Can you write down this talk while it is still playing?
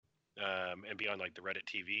and be on like the Reddit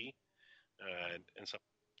TV, and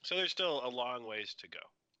so there's still a long ways to go.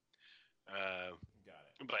 Got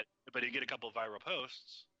it. But you get a couple of viral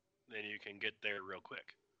posts, then you can get there real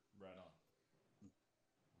quick. Right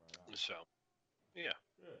on. So, yeah.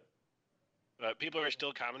 Good. People are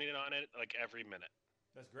still commenting on it like every minute.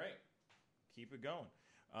 That's great. Keep it going.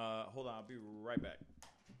 Hold on, I'll be right back.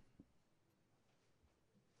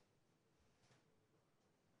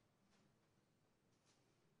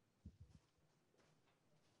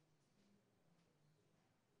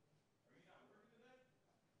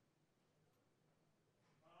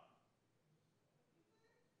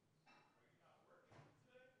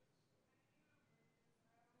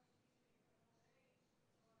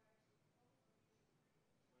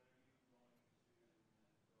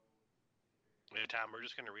 Hey, Tom, we're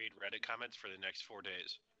just going to read Reddit comments for the next 4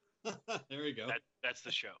 days. There we go. That's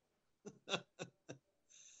the show.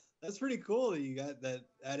 That's pretty cool that you got that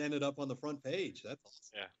ended up on the front page. That's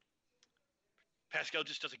awesome. Yeah. Pascal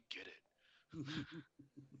just doesn't get it.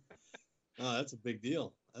 Oh, that's a big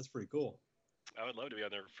deal. That's pretty cool. I would love to be on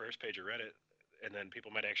the first page of Reddit, and then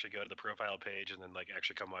people might actually go to the profile page and then like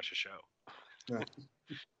actually come watch the show. Right.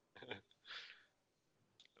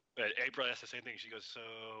 But April asked the same thing. She goes, "So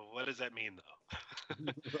what does that mean, though?"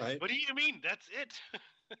 Right. What do you mean? That's it.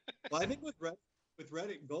 Well, I think with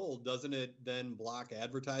Reddit Gold, doesn't it then block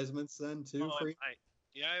advertisements then too? I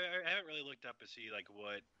haven't really looked up to see like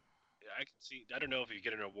what I can see. I don't know if you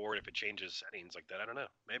get an award if it changes settings like that. I don't know.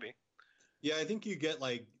 Maybe. Yeah, I think you get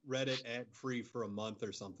like Reddit ad free for a month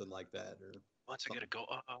or something like that. Or once I get a go,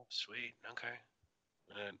 oh, sweet, okay.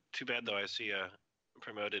 Too bad though. I see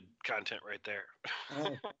promoted content right there.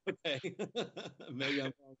 Oh, okay. Maybe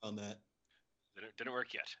I'm wrong on that. Didn't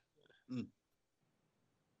work yet.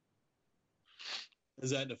 Is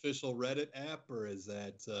that an official Reddit app or is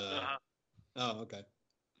that? Oh, okay.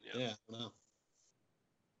 Yep. Yeah, I don't know.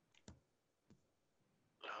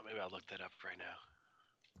 Oh, maybe I'll look that up right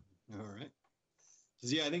now. All right.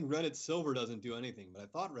 Yeah, I think Reddit Silver doesn't do anything, but I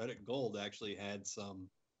thought Reddit Gold actually had some.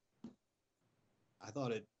 I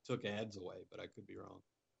thought it took ads away, but I could be wrong.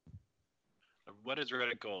 What is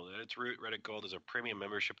Reddit Gold? At its root, Reddit Gold is a premium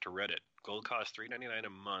membership to Reddit. Gold costs $3.99 a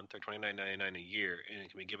month or $29.99 a year, and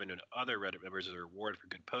it can be given to other Reddit members as a reward for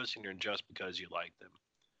good posting or just because you like them.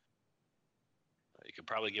 You could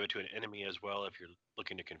probably give it to an enemy as well if you're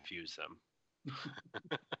looking to confuse them.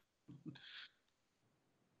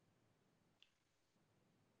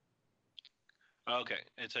 Okay,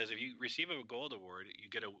 it says if you receive a gold award, you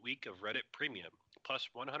get a week of Reddit Premium, plus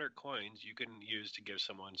 100 coins you can use to give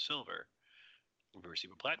someone silver. If you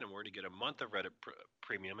receive a platinum award, you get a month of Reddit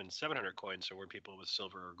Premium and 700 coins to award people with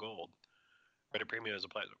silver or gold. Reddit Premium is a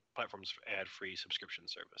platform's ad-free subscription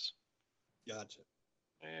service. Gotcha.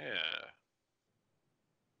 Yeah.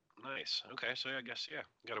 Nice. Okay, so I guess, yeah,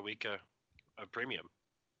 got a week of premium.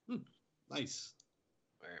 Nice.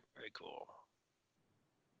 Very, very cool.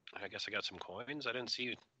 I guess I got some coins. I didn't see.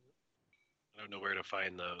 I don't know where to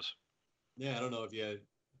find those. Yeah, I don't know if you.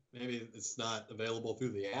 Maybe it's not available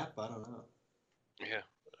through the app. I don't know. Yeah.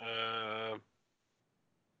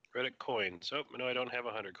 Reddit coins. Oh no, I don't have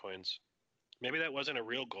 100 coins. Maybe that wasn't a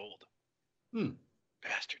real gold.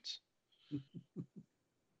 Bastards.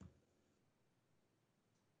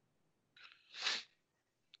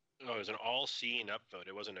 Oh, it was an all-seeing upvote.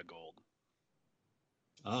 It wasn't a gold.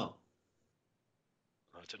 Oh.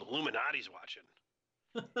 Oh, it's an Illuminati's watching.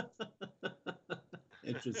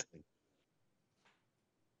 Interesting.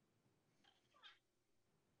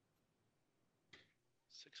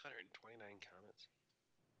 629 comments.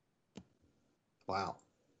 Wow.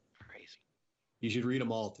 Crazy. You should read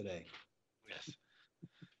them all today. Yes.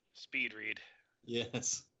 Speed read.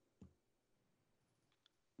 Yes.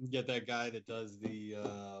 Get that guy that does the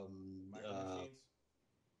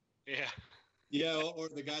Yeah. Yeah, or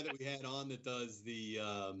the guy that we had on that does the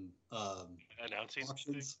announcing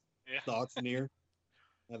auctions. Yeah. The auctioneer.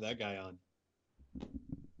 Have that guy on.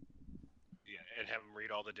 Yeah, and have him read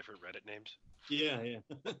all the different Reddit names. Yeah.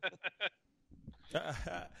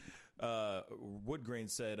 Woodgrain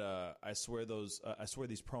said, "I swear these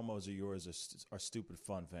promos of yours are stupid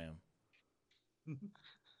fun, fam."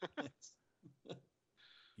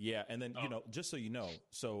 Yeah, and then just so you know,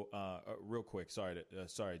 real quick, sorry,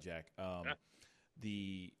 Jack.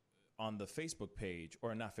 On the Facebook page,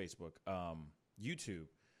 or not Facebook, YouTube,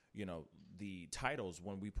 the titles,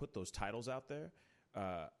 when we put those titles out there,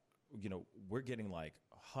 we're getting like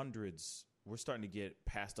hundreds. We're starting to get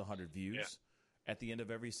past 100 views at the end of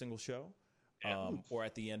every single show, or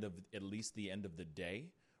at the end of the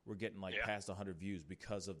day. we're getting like past 100 views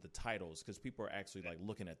because of the titles, because people are actually like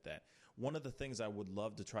looking at that. One of the things I would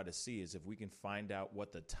love to try to see is if we can find out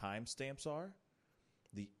what the timestamps are,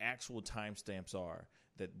 the actual timestamps are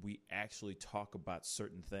that we actually talk about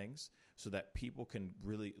certain things, so that people can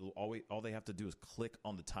really all they have to do is click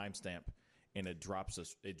on the timestamp and it drops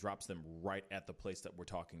them right at the place that we're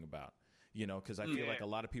talking about. You know, because I feel like a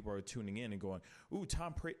lot of people are tuning in and going, "Ooh,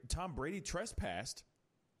 Tom Brady trespassed.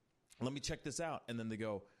 Let me check this out." And then they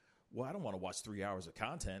go, "Well, I don't want to watch 3 hours of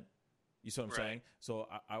content." You see what I'm saying? So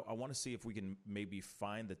I want to see if we can maybe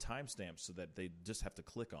find the timestamp so that they just have to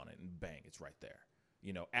click on it and bang, it's right there.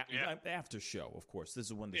 You know, after show, of course. This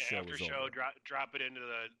is when the show is over. After show, drop it into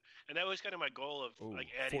the, and that was kind of my goal of like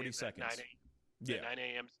adding 40 seconds. 9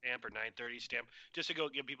 a.m. stamp or 9:30 stamp, just to go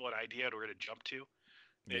give people an idea what we're going to jump to.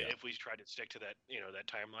 If we try to stick to that, that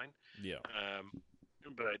timeline. Yeah.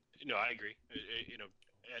 But I agree.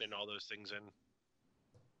 Adding all those things in,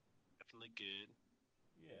 definitely good.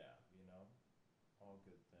 Yeah, all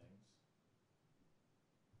good things.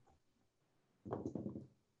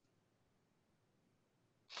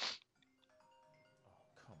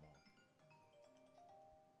 Oh, come on.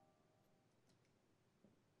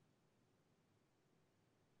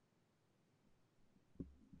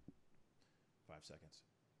 5 seconds.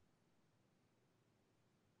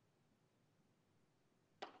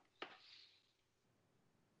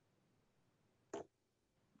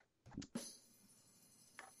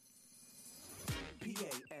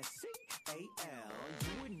 Pascal,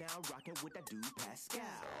 you are now rocking with that dude Pascal.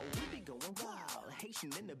 We be going wild,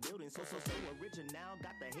 Haitian in the building, so original.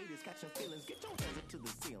 Got the haters catching feelings. Get your hands up to the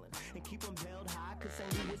ceiling and keep them held high, cause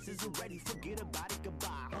St. Louis isn't ready. Forget about it,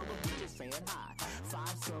 goodbye. Hold up, we just saying hi.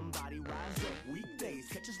 Five somebody, rise up. Weekdays,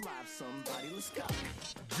 catch us live, somebody, let's go.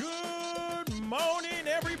 Good morning,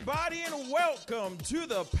 everybody, and welcome to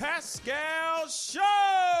the Pascal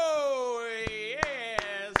Show.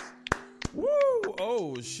 Yes. Woo!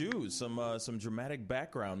 Oh, shoot. Some dramatic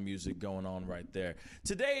background music going on right there.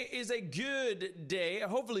 Today is a good day.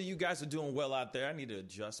 Hopefully you guys are doing well out there. I need to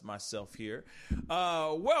adjust myself here.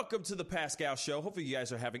 Welcome to the Pascal Show. Hopefully you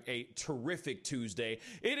guys are having a terrific Tuesday.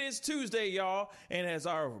 It is Tuesday, y'all. And as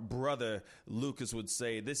our brother Lucas would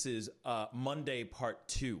say, this is Monday part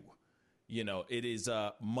 2. You know, it is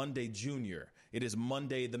Monday Junior. It is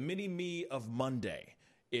Monday, the mini-me of Monday,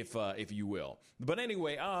 if you will. But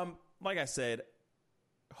anyway, like I said,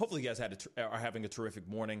 hopefully you guys are having a terrific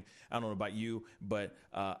morning. I don't know about you, but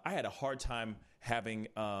I had a hard time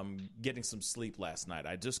getting some sleep last night.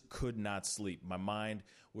 I just could not sleep. My mind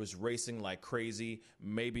was racing like crazy.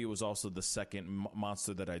 Maybe it was also the second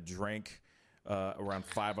monster that I drank around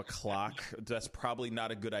 5 o'clock. That's probably not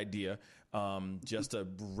a good idea. Just a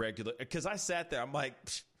regular, because I sat there. I'm like,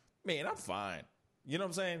 man, I'm fine. You know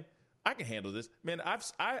what I'm saying? I can handle this. Man,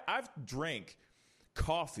 I've drank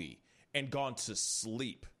coffee and gone to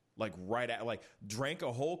sleep drank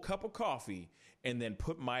a whole cup of coffee and then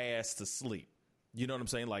put my ass to sleep. You know what I'm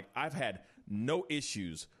saying? Like, I've had no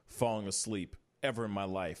issues falling asleep ever in my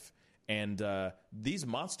life. And these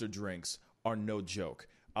monster drinks are no joke.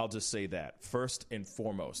 I'll just say that first and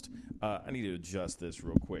foremost. I need to adjust this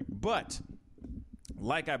real quick. But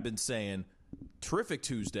like I've been saying, terrific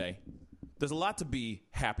Tuesday. There's a lot to be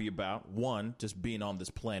happy about. 1, just being on this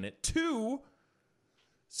planet. 2,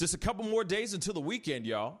 it's just a couple more days until the weekend,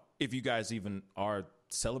 y'all. If you guys even are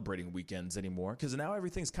celebrating weekends anymore, because now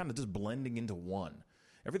everything's kind of just blending into one.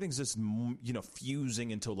 Everything's just,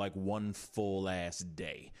 fusing into like one full ass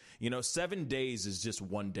day. 7 days is just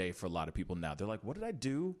one day for a lot of people now. They're like, what did I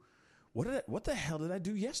do? What the hell did I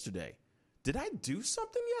do yesterday? Did I do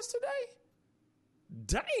something yesterday?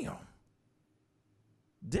 Damn.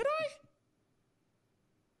 Did I?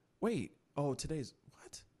 Wait. Oh, today's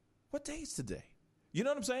what? What day is today? You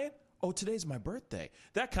know what I'm saying? Oh, today's my birthday.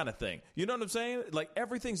 That kind of thing. You know what I'm saying? Like,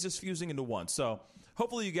 everything's just fusing into one. So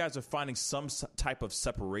hopefully you guys are finding some type of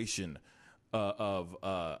separation of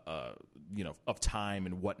time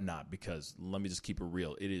and whatnot, because let me just keep it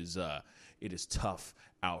real. It is tough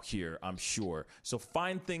out here, I'm sure. So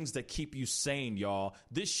find things that keep you sane, y'all.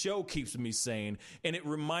 This show keeps me sane, and it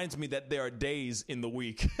reminds me that there are days in the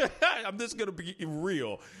week. I'm just going to be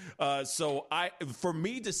real. So for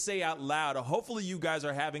me to say out loud, hopefully you guys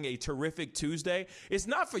are having a terrific Tuesday. It's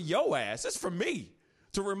not for your ass. It's for me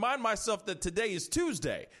to remind myself that today is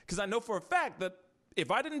Tuesday, because I know for a fact that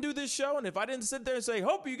if I didn't do this show and if I didn't sit there and say,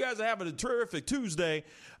 hope you guys are having a terrific Tuesday,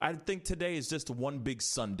 I think today is just one big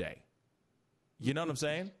Sunday. You know what I'm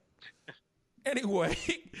saying? Anyway,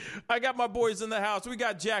 I got my boys in the house. We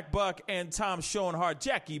got Jack Buck and Tom Schoenhardt,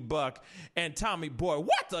 Jackie Buck and Tommy Boy.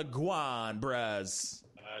 What a guan, bruhs.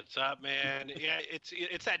 What's up, man? Yeah,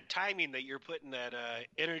 it's that timing that you're putting that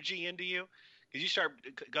energy into you, because you start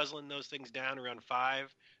guzzling those things down around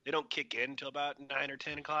 5. They don't kick in until about 9 or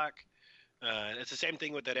 10 o'clock. It's the same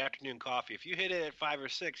thing with that afternoon coffee. If you hit it at 5 or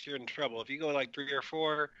 6, you're in trouble. If you go like 3 or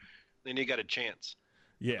 4, then you got a chance.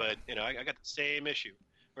 Yeah. But I got the same issue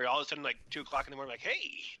where all of a sudden, like 2 o'clock in the morning, like,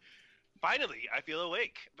 hey, finally I feel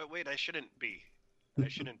awake. But wait, I shouldn't be. I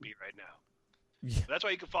shouldn't be right now. Yeah. That's why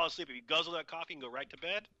you can fall asleep if you guzzle that coffee and go right to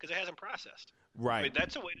bed, because it hasn't processed. Right. I mean,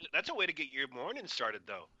 that's a way to get your morning started,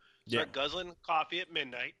 though. Start guzzling coffee at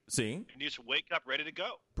midnight. See? And you just wake up ready to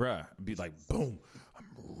go. Bruh, be like, boom, I'm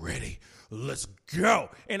ready. Let's go.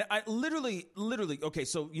 And I literally, okay,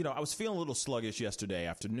 so, I was feeling a little sluggish yesterday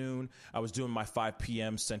afternoon. I was doing my 5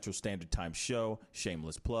 p.m. Central Standard Time show,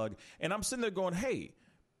 shameless plug. And I'm sitting there going, hey,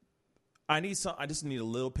 I just need a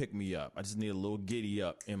little pick me up. I just need a little giddy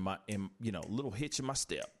up a little hitch in my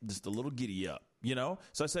step. Just a little giddy up,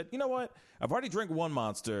 So I said, you know what? I've already drank one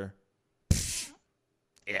Monster.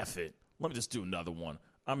 F it. Let me just do another one.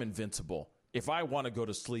 I'm invincible. If I want to go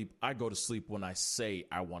to sleep, I go to sleep when I say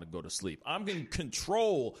I want to go to sleep. I'm in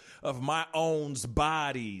control of my own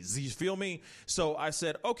bodies. You feel me? So I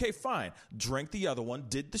said, okay, fine. Drank the other one,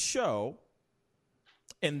 did the show,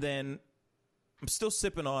 and then I'm still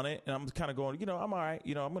sipping on it, and I'm kind of going, I'm all right.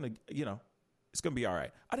 I'm going to, it's going to be all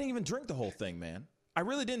right. I didn't even drink the whole thing, man. I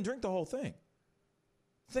really didn't drink the whole thing.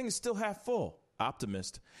 The thing is still half full.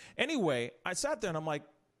 Optimist. Anyway, I sat there, and I'm like,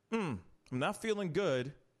 I'm not feeling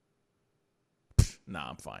good. Nah,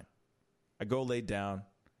 I'm fine. I go lay down,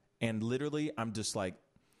 and literally, I'm just like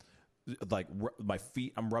my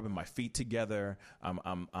feet. I'm rubbing my feet together.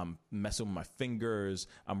 I'm messing with my fingers.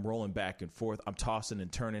 I'm rolling back and forth. I'm tossing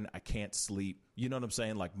and turning. I can't sleep. You know what I'm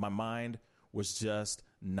saying? Like my mind was just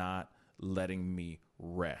not letting me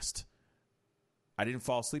rest. I didn't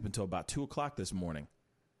fall asleep until about 2 o'clock this morning.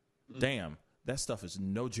 Damn, that stuff is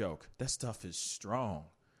no joke. That stuff is strong.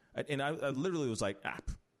 And I literally was like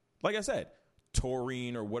I said,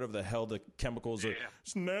 taurine or whatever the hell the chemicals are.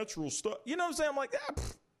 It's natural stuff. You know what I'm saying? I'm like,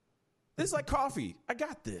 this is like coffee. I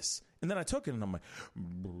got this. And then I took it, and I'm like,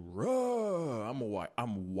 bruh,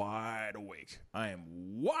 I'm wide awake. I am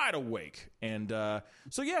wide awake. And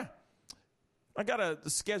so, yeah, I got to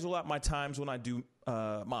schedule out my times when I do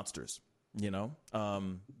monsters,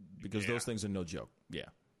 because those things are no joke. Yeah.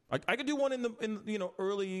 I could do one in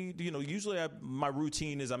early, usually my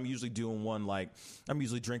routine is I'm usually doing one I'm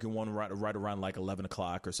usually drinking one right around like 11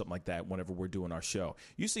 o'clock or something like that whenever we're doing our show.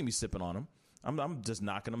 You see me sipping on them. I'm just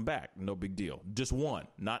knocking them back. No big deal. Just one,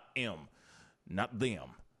 not them.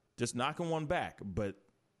 Just knocking one back. But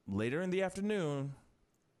later in the afternoon,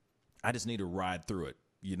 I just need to ride through it.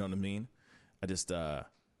 You know what I mean? I just not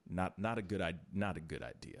a good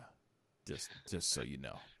idea. Just so you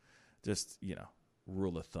know. Just,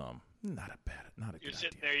 rule of thumb. Not a good idea. You're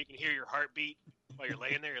sitting there, you can hear your heartbeat while you're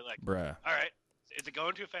laying there. You're like, bruh. All right, is it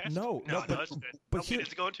going too fast? No, it's good. Is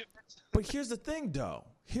it going too fast? But here's the thing,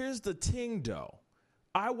 though.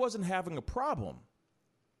 I wasn't having a problem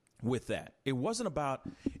with that. It wasn't a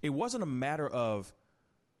matter of,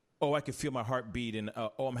 I could feel my heartbeat and,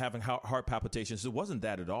 I'm having heart palpitations. It wasn't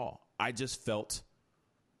that at all. I just felt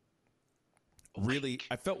really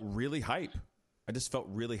hype. I just felt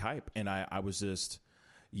really hype, and I was just,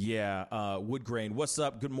 Woodgrain, what's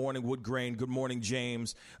up? Good morning, Woodgrain. Good morning,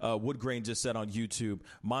 James. Woodgrain just said on YouTube,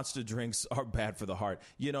 monster drinks are bad for the heart.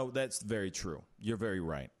 That's very true. You're very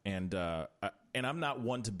right, and I'm not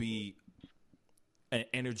one to be an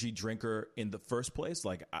energy drinker in the first place.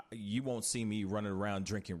 Like, you won't see me running around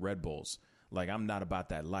drinking Red Bulls. Like, I'm not about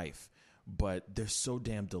that life, but they're so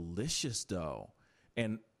damn delicious, though,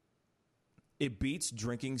 and it beats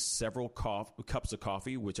drinking several cups of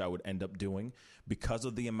coffee, which I would end up doing because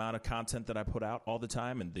of the amount of content that I put out all the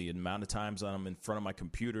time and the amount of times I'm in front of my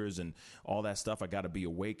computers and all that stuff. I got to be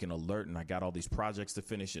awake and alert, and I got all these projects to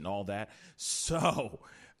finish and all that. So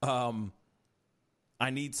I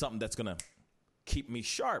need something that's going to keep me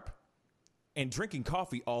sharp. And drinking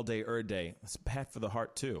coffee all day, every day, it's bad for the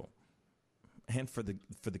heart too, and for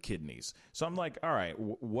the kidneys. So I'm like, all right,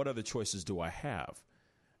 what other choices do I have?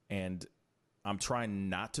 And I'm trying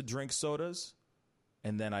not to drink sodas,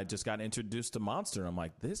 and then I just got introduced to Monster, and I'm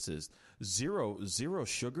like, this is zero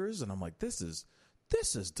sugars, and I'm like, this is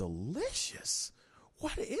delicious.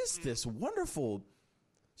 What is this wonderful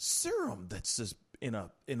serum that's just in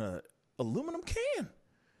a aluminum can?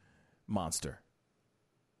 Monster.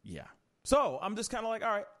 Yeah. So I'm just kind of like,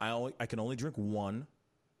 all right, I can only drink one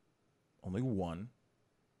a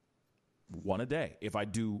day if I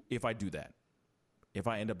do that. If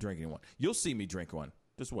I end up drinking one, you'll see me drink one.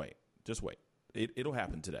 Just wait. It'll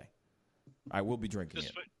happen today. I will be drinking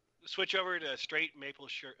Just it. Switch over to straight maple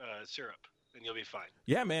syrup, and you'll be fine.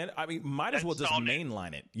 Yeah, man. I mean, might as well just solid.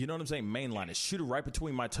 mainline it. You know what I'm saying? Mainline it. Shoot it right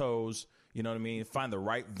between my toes. You know what I mean? Find the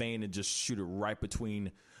right vein and just shoot it right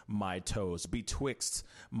between my toes, betwixt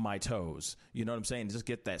my toes. You know what I'm saying? Just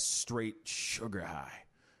get that straight sugar high.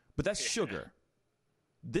 But that's sugar.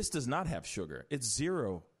 This does not have sugar. It's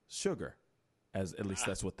zero sugar, at least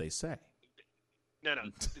that's what they say. No,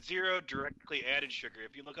 zero directly added sugar.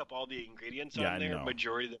 If you look up all the ingredients on there,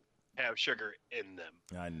 majority of them have sugar in them.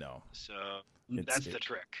 I know. So that's the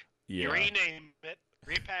trick. Yeah. You rename it,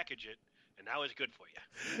 repackage it, and now it's good for you.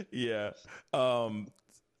 Yeah.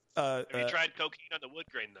 Have you tried cocaine on the wood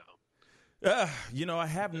grain though? I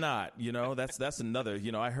have not. That's another.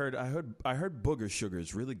 I heard booger sugar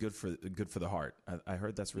is really good for the heart. I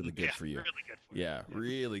heard that's really good for you. Really good for you. Yeah,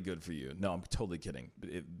 really good for you. No, I'm totally kidding.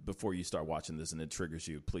 Before you start watching this and it triggers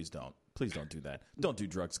you, please don't. Please don't do that. Don't do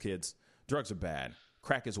drugs, kids. Drugs are bad.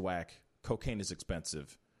 Crack is whack. Cocaine is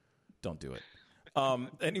expensive. Don't do it.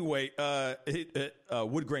 Anyway,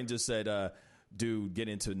 Woodgrain just said, dude, get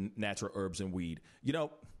into natural herbs and weed.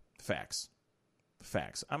 Facts.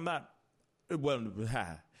 I'm not. Well,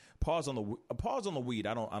 pause on the weed.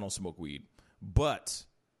 I don't smoke weed, but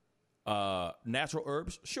natural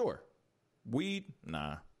herbs, sure. Weed,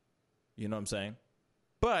 nah. You know what I'm saying?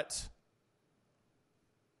 But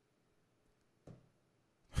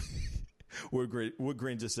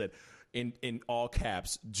Woodgrain just said in all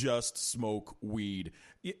caps, just smoke weed.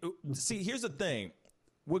 See, here's the thing,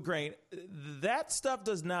 Woodgrain, that stuff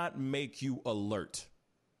does not make you alert.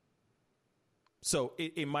 So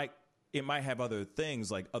it might have other things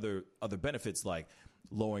like other benefits like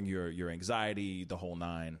lowering your anxiety, the whole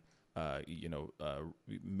nine,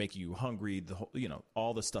 making you hungry, the whole,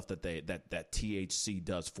 all the stuff that THC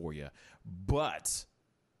does for you. But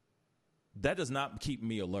that does not keep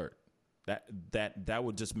me alert. That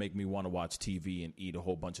would just make me want to watch TV and eat a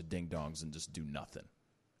whole bunch of ding dongs and just do nothing.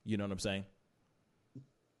 You know what I'm saying?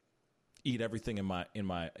 Eat everything in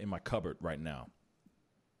my cupboard right now.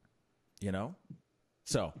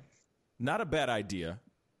 So not a bad idea.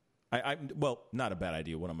 Not a bad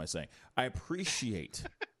idea. What am I saying? I appreciate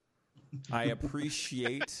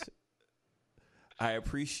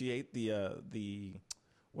the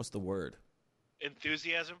what's the word?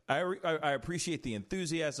 Enthusiasm. I appreciate the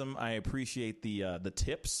enthusiasm. I appreciate the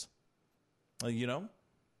tips.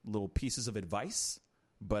 Little pieces of advice.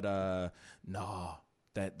 But no,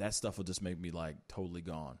 that stuff will just make me like totally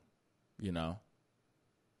gone.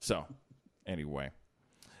 So anyway.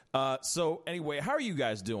 How are you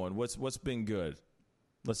guys doing? What's been good?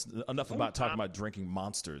 Enough about talking about drinking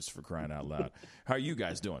monsters, for crying out loud. How are you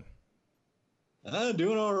guys doing?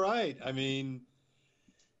 Doing all right. I mean,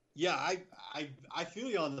 yeah, I feel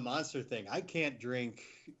you on the monster thing. I can't drink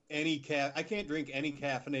any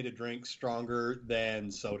caffeinated drink stronger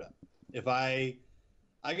than soda. If I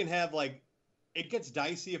can have it gets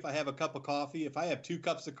dicey if I have a cup of coffee. If I have 2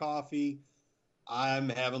 cups of coffee, I'm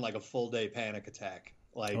having like a full day panic attack.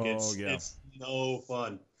 It's no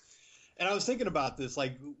fun. And I was thinking about this.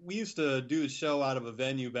 Like, we used to do a show out of a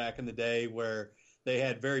venue back in the day where they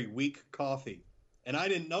had very weak coffee. And I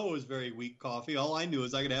didn't know it was very weak coffee. All I knew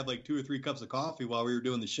is I could have like 2 or 3 cups of coffee while we were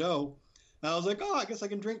doing the show. And I was like, oh, I guess I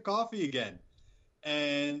can drink coffee again.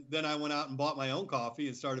 And then I went out and bought my own coffee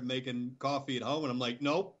and started making coffee at home. And I'm like,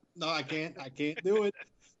 nope, no, I can't do it.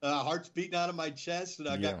 Heart's beating out of my chest, and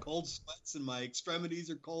I got cold sweats, and my extremities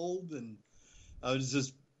are cold, and I was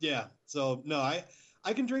just, yeah. So, no, I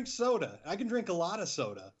can drink soda. I can drink a lot of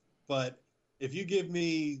soda, but if you give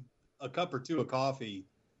me a cup or 2 of coffee,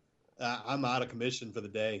 I'm out of commission for the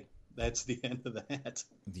day. That's the end of that.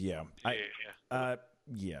 Yeah. I'm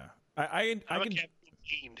a caffeine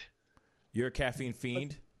fiend. You're a caffeine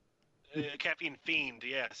fiend? Caffeine fiend,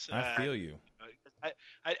 yes. I feel you.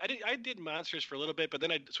 I did monsters for a little bit, but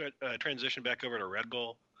then I transitioned back over to Red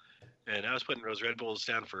Bull, and I was putting those Red Bulls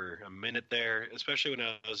down for a minute there, especially when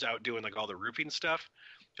I was out doing like all the roofing stuff,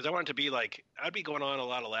 because I wanted to be like, I'd be going on a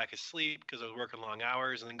lot of lack of sleep because I was working long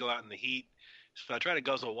hours and then go out in the heat. So I tried to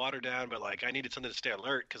guzzle water down, but like I needed something to stay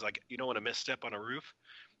alert because like you don't want to misstep on a roof.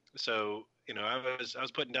 So I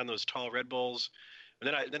was putting down those tall Red Bulls, and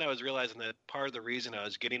then I was realizing that part of the reason I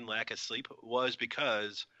was getting lack of sleep was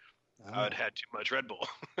because I'd had too much Red Bull.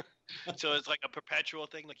 So it's like a perpetual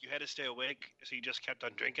thing. Like you had to stay awake, so you just kept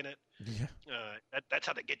on drinking it. Yeah. That's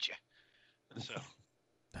how they get you. So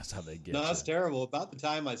that's how they get. No, that's terrible. About the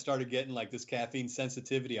time I started getting like this caffeine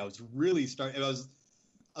sensitivity, I was really starting. I was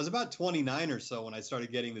about 29 or so when I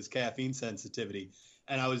started getting this caffeine sensitivity,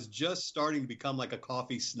 and I was just starting to become like a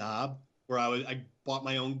coffee snob, where I bought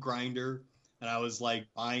my own grinder. and I was like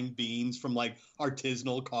buying beans from like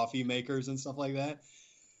artisanal coffee makers and stuff like that.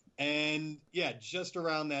 And yeah, just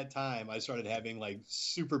around that time, I started having like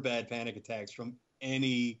super bad panic attacks from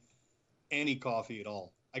any coffee at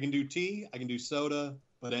all. I can do tea, I can do soda,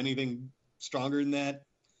 but anything stronger than that,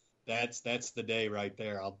 that's the day right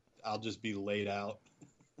there. I'll just be laid out.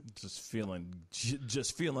 Just feeling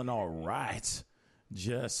all right.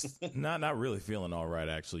 Just not really feeling all right.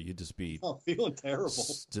 Actually, you just be feeling terrible.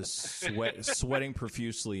 Just sweating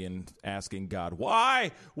profusely and asking God,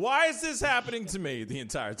 why is this happening to me the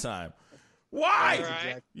entire time? Why?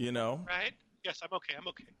 Right. You know? Right? Yes, I'm okay. I'm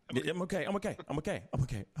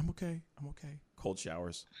okay. Cold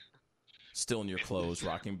showers. Still in your clothes,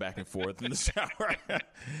 rocking back and forth in the shower.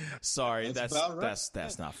 Sorry, that's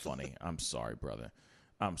not funny. I'm sorry, brother.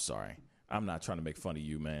 I'm sorry. I'm not trying to make fun of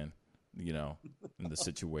you, man. You know, in the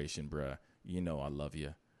situation, bruh. You know I love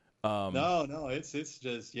you. No, it's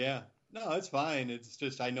just, yeah. No, it's fine. It's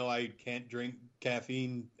just I know I can't drink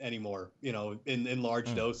caffeine anymore, you know, in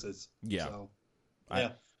large doses. Yeah. So,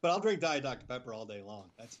 yeah. But I'll drink Diet Dr. Pepper all day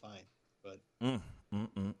long. That's fine. But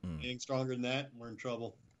anything stronger than that, we're in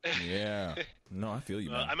trouble. Yeah. No, I feel you,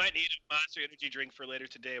 man. I might need a Monster Energy drink for later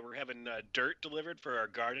today. We're having dirt delivered for our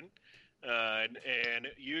garden. And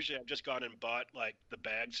usually I've just gone and bought like the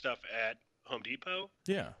bag stuff at Home Depot.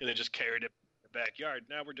 Yeah. And then just carried it in the backyard.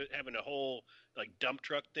 Now we're just having a whole like dump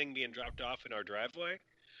truck thing being dropped off in our driveway.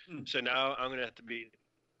 So now I'm going to have to be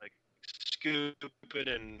like scooping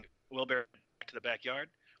and wheelbarrow back to the backyard.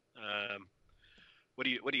 What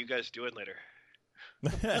are you guys doing later?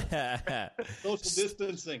 Social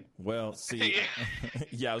distancing. Well, see,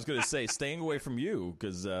 yeah, I was going to say staying away from you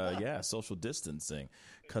because, social distancing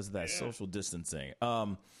because of that social distancing.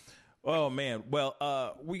 Oh, man.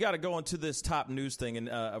 Well, we got to go into this top news thing. And,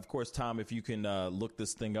 of course, Tom, if you can look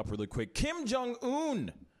this thing up really quick. Kim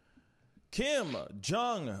Jong-un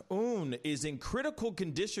is in critical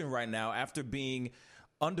condition right now after being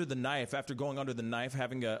under the knife, after going under the knife,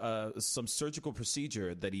 having some surgical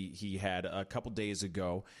procedure that he had a couple days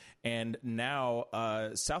ago. And now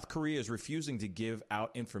South Korea is refusing to give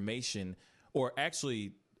out information. Or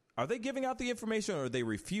actually, are they giving out the information or are they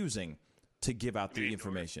refusing to give out the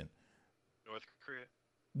information? North Korea?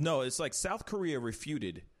 No, it's like South Korea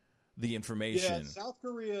refuted the information. Yeah,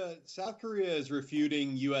 South Korea is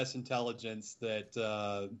refuting U.S. intelligence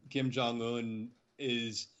that Kim Jong-un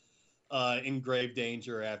is in grave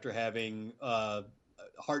danger after having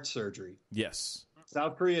heart surgery. Yes.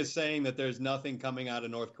 South Korea is saying that there's nothing coming out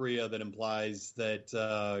of North Korea that implies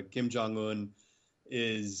that Kim Jong-un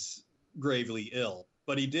is gravely ill.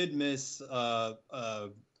 But he did miss a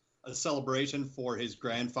celebration for his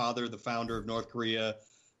grandfather, the founder of North Korea,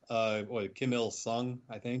 Kim Il-sung,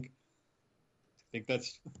 I think.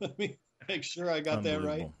 That's, let me make sure I got that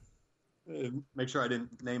right. Make sure I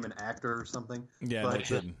didn't name an actor or something. Yeah, no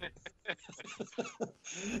kidding.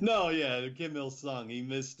 No, yeah, Kim Il-sung. He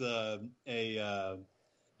missed a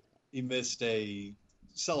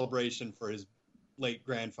celebration for his late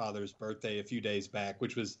grandfather's birthday a few days back,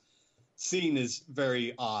 which was seen as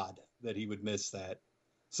very odd that he would miss that.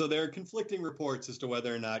 So there are conflicting reports as to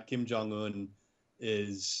whether or not Kim Jong-un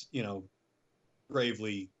is,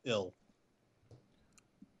 gravely ill.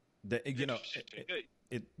 Go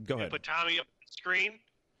ahead. Put Tommy up on the screen.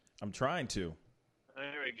 I'm trying to.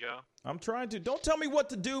 There we go. I'm trying to. Don't tell me what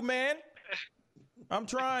to do, man. I'm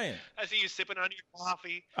trying. I see you sipping on your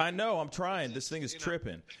coffee. I know. I'm trying. This thing is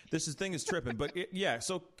tripping. Thing is tripping. But yeah.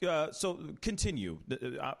 So continue.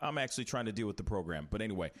 I'm actually trying to deal with the program. But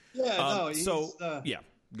anyway. Yeah. Yeah.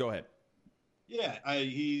 Go ahead. Yeah.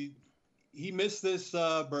 He missed this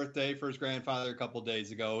birthday for his grandfather a couple of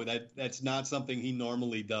days ago. That's not something he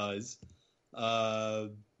normally does. There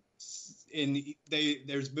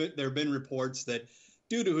have been reports that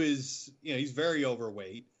due to his, he's very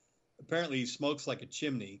overweight. Apparently, he smokes like a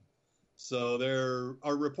chimney. So there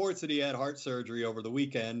are reports that he had heart surgery over the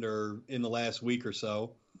weekend or in the last week or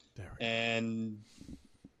so, and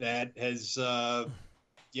that has,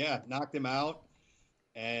 knocked him out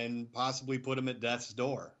and possibly put him at death's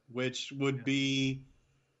door, which would be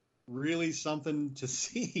really something to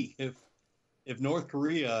see if North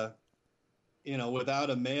Korea, without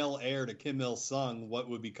a male heir to Kim Il-sung, what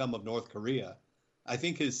would become of North Korea? I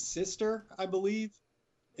think his sister, I believe,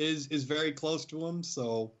 is very close to him.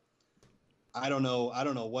 So I don't know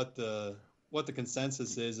what the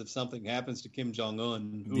consensus is if something happens to Kim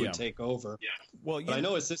Jong-un, who would take over. Yeah. Well, I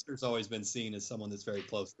know his sister's always been seen as someone that's very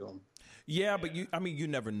close to him. Yeah, but you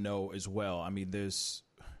never know as well. I mean, I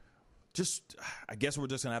guess we're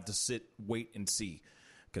just going to have to wait and see,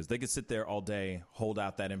 because they could sit there all day, hold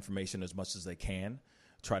out that information as much as they can.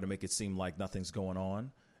 try to make it seem like nothing's going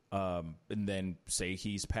on, and then say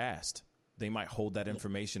he's passed. They might hold that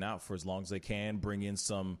information out for as long as they can, bring in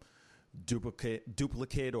some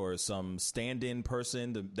duplicate or some stand-in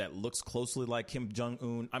person that looks closely like Kim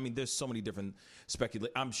Jong-un. I mean, there's so many different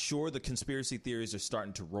speculations. I'm sure the conspiracy theories are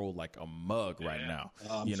starting to roll like a mug right now,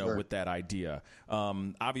 with that idea.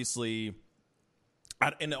 Obviously,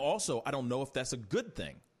 and also, I don't know if that's a good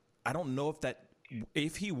thing. I don't know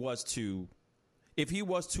if he was to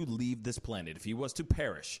leave this planet, if he was to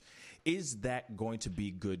perish, is that going to be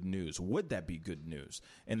good news? Would that be good news?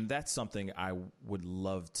 And that's something I would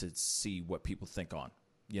love to see what people think on,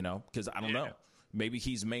 because I don't know. Maybe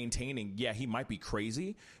he's maintaining, he might be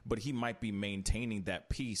crazy, but he might be maintaining that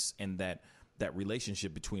peace and that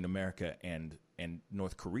relationship between America and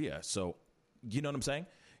North Korea. So, you know what I'm saying?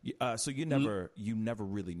 So you never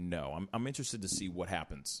really know. I'm interested to see what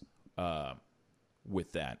happens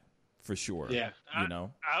with that. For sure. Yeah.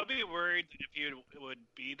 I'll be worried if he would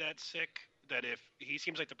be that sick, that if he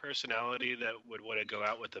seems like the personality that would want to go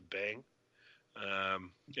out with a bang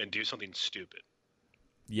and do something stupid.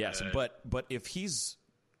 Yes, but if he's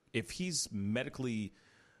medically,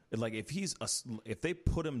 like if they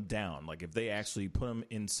put him down, like if they actually put him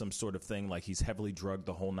in some sort of thing, like he's heavily drugged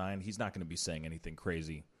the whole nine, he's not going to be saying anything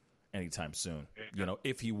crazy anytime soon. Yeah.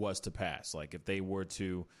 If he was to pass, like if they were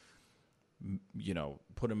to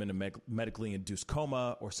put him in a medically induced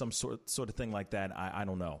coma or some sort of thing like that. I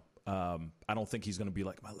don't know. I don't think he's going to be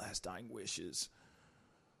like, my last dying wish is,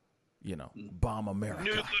 bomb America.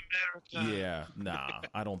 Nuke America. Yeah, nah.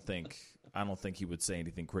 I don't think he would say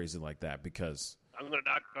anything crazy like that because I'm going to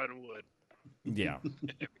knock on wood. Yeah,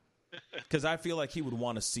 because I feel like he would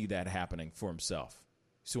want to see that happening for himself.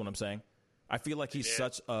 See what I'm saying? I feel like he's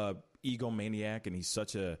such a egomaniac and he's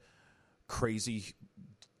such a crazy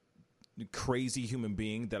human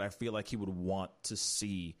being that I feel like he would want to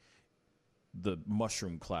see the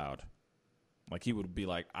mushroom cloud. Like he would be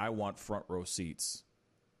like, I want front row seats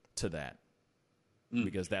to that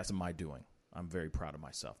because that's my doing. I'm very proud of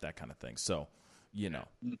myself, that kind of thing. So,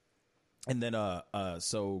 And then,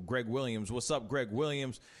 so Greg Williams, what's up, Greg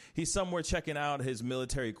Williams? He's somewhere checking out his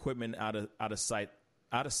military equipment out of sight,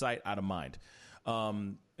 out of mind.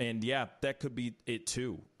 And yeah, that could be it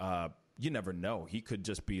too. You never know. He could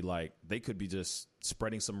just be like, they could be just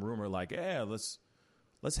spreading some rumor like, yeah, let's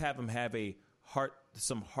have him have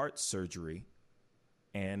some heart surgery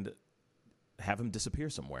and have him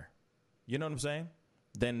disappear somewhere. You know what I'm saying?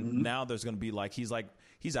 Then now there's going to be like, he's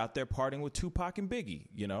out there partying with Tupac and Biggie,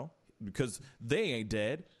 because they ain't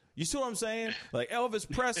dead. You see what I'm saying? Like Elvis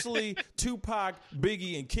Presley, Tupac,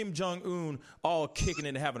 Biggie, and Kim Jong-un all kicking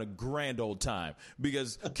in and having a grand old time.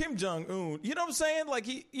 Because Kim Jong-un, you know what I'm saying? Like,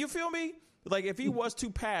 you feel me? Like, if he was to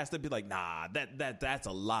pass, they'd be like, nah, that's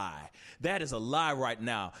a lie. That is a lie right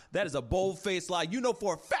now. That is a bold-faced lie. You know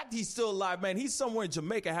for a fact he's still alive, man. He's somewhere in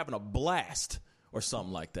Jamaica having a blast or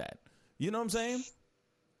something like that. You know what I'm saying?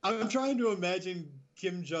 I'm trying to imagine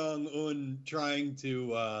Kim Jong-un trying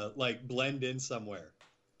to, blend in somewhere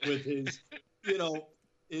with his,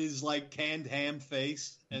 his canned ham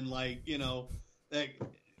face and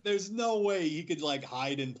there's no way he could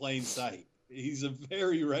hide in plain sight. He's a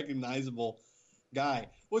very recognizable guy.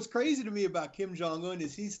 What's crazy to me about Kim Jong-un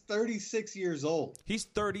is he's 36 years old. He's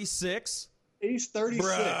 36? He's 36.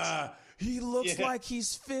 Bruh, he looks like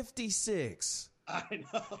he's 56. I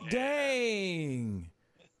know. Dang.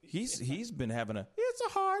 He's been having it's a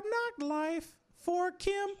hard knock life for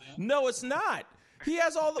Kim. No, it's not. He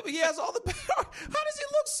has all the power. How does he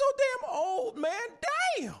look so damn old, man?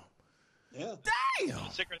 Damn. Yeah.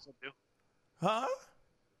 Damn. Cigarettes will do. Huh?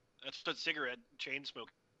 That's what cigarette chain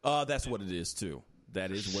smoking. That's what it is too.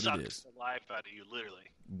 That is what it is. Sucks the life out of you, literally.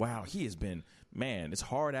 Wow, he has been, man, it's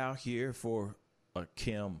hard out here for a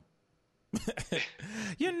Kim.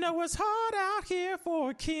 It's hard out here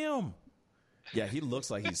for a Kim. Yeah, he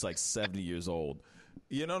looks like he's 70 years old.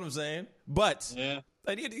 You know what I'm saying? But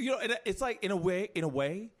it's like in a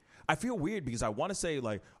way, I feel weird because I want to say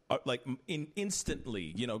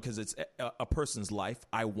instantly, because it's a person's life.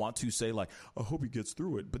 I want to say I hope he gets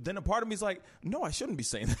through it. But then a part of me is like, no, I shouldn't be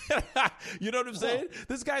saying that. You know what I'm saying?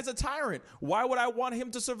 This guy's a tyrant. Why would I want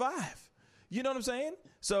him to survive? You know what I'm saying?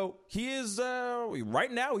 So he is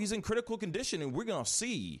right now. He's in critical condition, and we're gonna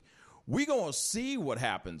see what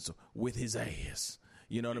happens with his ass.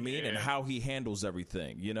 You know what I mean? And how he handles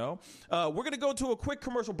everything, We're going to go to a quick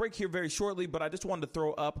commercial break here very shortly, but I just wanted to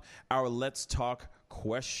throw up our Let's Talk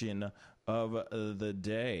question of the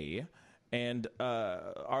day. And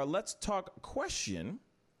our Let's Talk question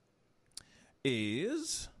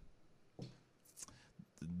is...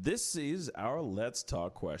 This is our Let's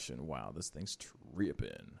Talk question. Wow, this thing's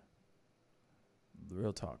tripping.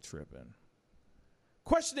 Real talk tripping.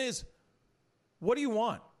 Question is, what do you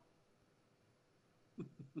want?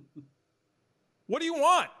 What do you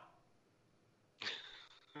want?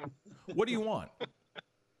 What do you want?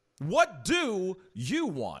 What do you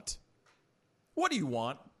want? What do you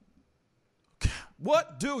want?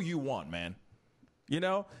 What do you want, man? You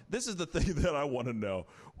know, this is the thing that I want to know.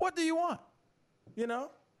 What do you want? You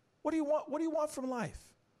know, what do you want? What do you want from life?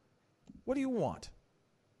 What do you want?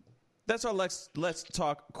 That's our let's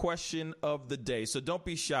talk question of the day. So don't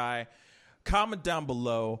be shy. Comment down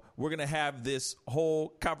below. We're going to have this whole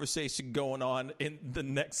conversation going on in the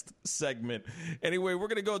next segment. Anyway, we're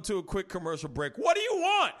going to go to a quick commercial break. What do you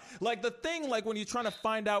want? Like the thing, like when you're trying to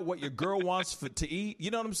find out what your girl wants to eat, you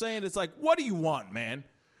know what I'm saying? It's like, what do you want, man?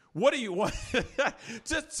 What do you want?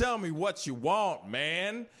 Just tell me what you want,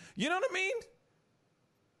 man. You know what I mean?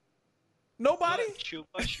 Nobody?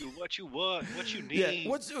 What you want, what you need. Yeah,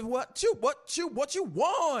 what you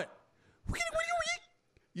want?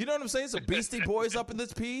 You know what I'm saying? Some Beastie Boys up in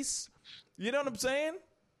this piece. You know what I'm saying?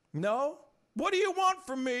 No? What do you want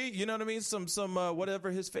from me? You know what I mean? Some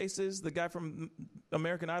whatever his face is, the guy from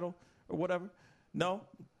American Idol or whatever. No?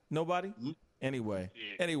 Nobody? Anyway,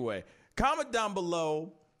 comment down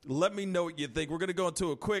below. Let me know what you think. We're going to go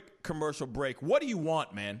into a quick commercial break. What do you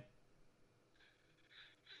want, man?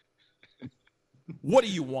 What do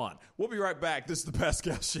you want? We'll be right back. This is the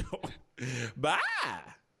Pascal Show. Bye.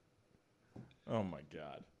 Oh, my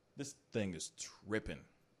God. This thing is tripping,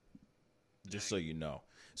 just so you know.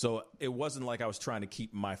 So it wasn't like I was trying to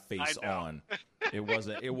keep my face on. It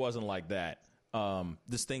wasn't like that.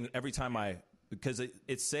 This thing, every time because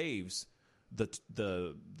it saves the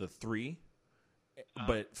 3,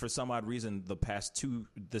 but for some odd reason, the past 2,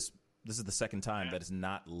 this is the second time that it's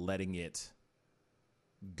not letting it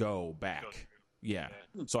go back. Yeah.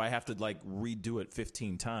 So I have to redo it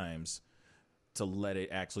 15 times to let it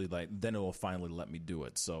actually then it will finally let me do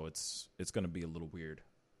it. So it's going to be a little weird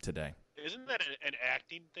today. Isn't that an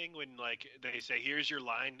acting thing when they say, here's your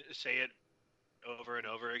line, say it over and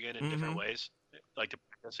over again in different ways? Like to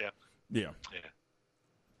practice, Yeah.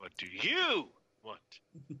 What do you want?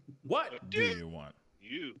 What do you want?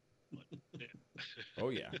 You want. Yeah. Oh,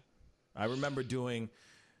 yeah. I remember doing,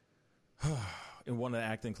 in one of the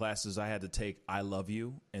acting classes, I had to take I love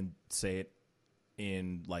you and say it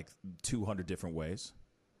in 200 different ways.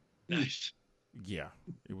 Nice. Yeah.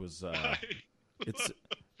 It was,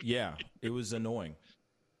 it was annoying.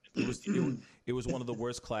 It was one of the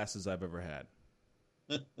worst classes I've ever had.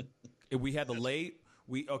 We had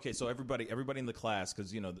so everybody in the class,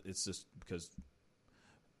 because it's just because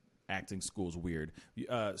acting school's weird.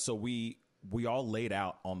 So we all laid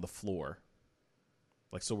out on the floor,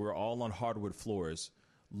 so we were all on hardwood floors,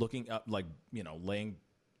 looking up, laying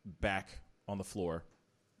back on the floor,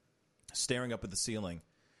 staring up at the ceiling,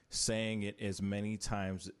 saying it as many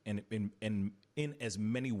times and in as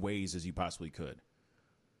many ways as you possibly could.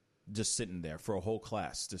 Just sitting there for a whole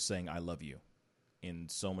class, just saying I love you in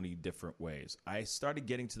so many different ways. I started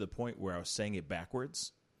getting to the point where I was saying it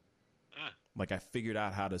backwards. I figured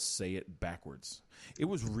out how to say it backwards. It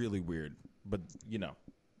was really weird, but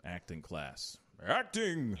acting class.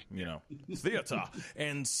 Acting, theater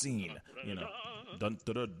and scene, dun,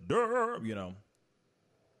 dun, dun, dun,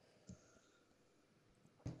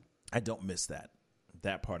 I don't miss that.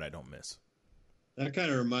 That part I don't miss. That kind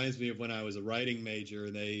of reminds me of when I was a writing major.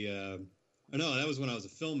 That was when I was a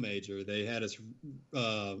film major. They had us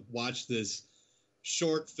watch this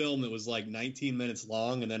short film that was 19 minutes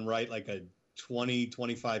long and then write a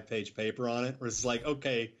 25 page paper on it. Where it's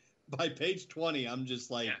okay, by page 20, I'm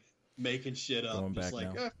just making shit up. Going just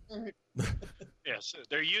back now. Yes,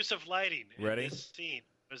 their use of lighting Ready? in this scene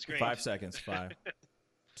was great. 5 seconds. 5,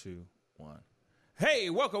 2, 1. Hey,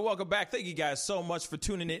 welcome back. Thank you guys so much for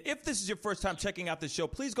tuning in. If this is your first time checking out this show,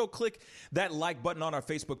 please go click that like button on our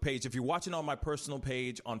Facebook page. If you're watching on my personal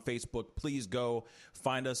page on Facebook, please go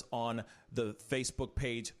find us on the Facebook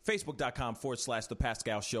page, facebook.com/The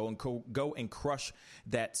Pascal Show, and go and crush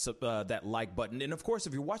that like button. And of course,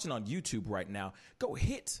 if you're watching on YouTube right now, go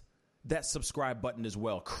hit that subscribe button as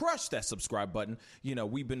well. Crush that subscribe button.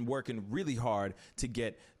 We've been working really hard to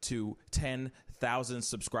get to 10,000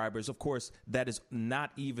 subscribers. Of course, that is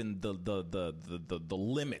not even the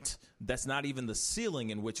limit. That's not even the ceiling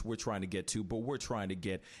in which we're trying to get to, but we're trying to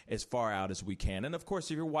get as far out as we can. And of course,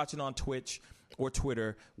 if you're watching on Twitch or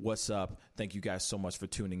Twitter, what's up? Thank you guys so much for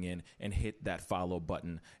tuning in, and hit that follow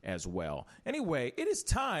button as well. Anyway, it is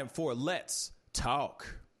time for Let's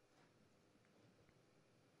Talk.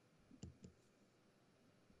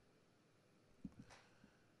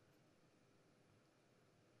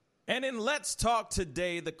 And in Let's Talk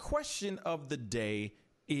today, the question of the day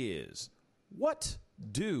is, what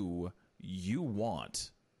do you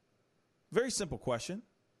want? Very simple question.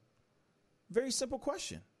 Very simple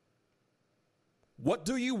question. What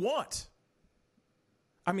do you want?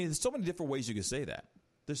 I mean, there's so many different ways you can say that.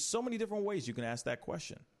 There's so many different ways you can ask that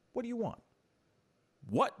question. What do you want?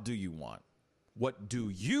 What do you want? What do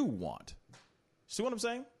you want? See what I'm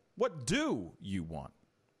saying? What do you want?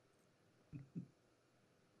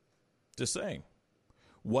 Just saying.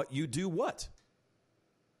 What you do what?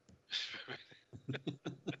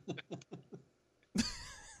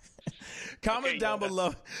 Comment down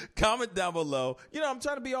below. Comment down below. I'm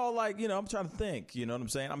trying to be all like, I'm trying to think. You know what I'm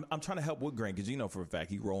saying? I'm trying to help Wood Grain because for a fact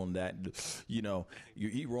he rolling that,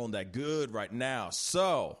 he rolling that good right now.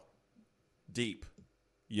 So deep.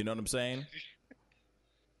 You know what I'm saying?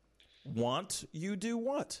 Want you do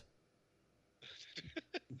what?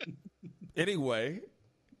 Anyway,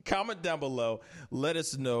 comment down below. Let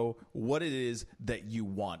us know what it is that you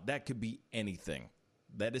want. That could be anything.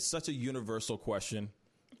 That is such a universal question.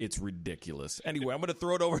 It's ridiculous. Anyway, I'm going to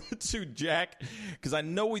throw it over to Jack because I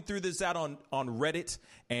know we threw this out on Reddit,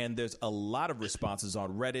 and there's a lot of responses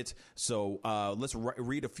on Reddit. So let's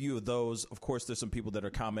read a few of those. Of course, there's some people that are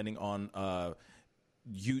commenting on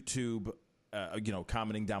YouTube,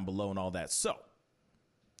 commenting down below and all that. So,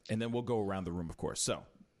 and then we'll go around the room, of course. So,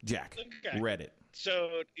 Jack, okay. Reddit.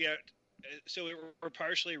 So, yeah. So we're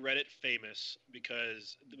partially Reddit famous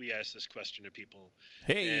because we asked this question to people.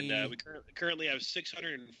 Hey, and we currently have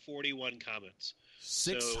 641 comments.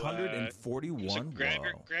 641. So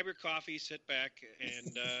grab your coffee, sit back,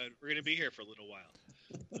 and we're going to be here for a little while.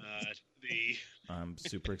 I'm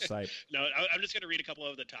super excited. No, I'm just going to read a couple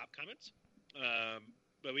of the top comments.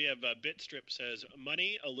 But we have Bitstrip says,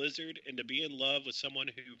 "Money, a lizard, and to be in love with someone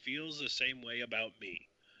who feels the same way about me."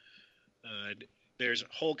 There's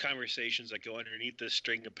whole conversations that go underneath this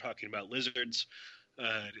string of talking about lizards,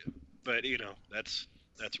 but that's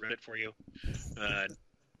Reddit for you.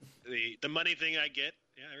 The money thing I get,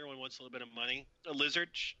 yeah, everyone wants a little bit of money. A lizard,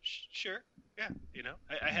 sure, yeah,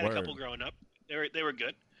 I had a couple growing up. They were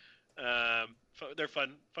good. They're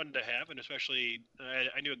fun to have, and especially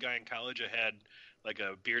I knew a guy in college that had like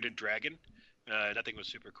a bearded dragon. That thing was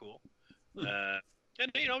super cool.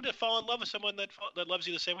 And to fall in love with someone that loves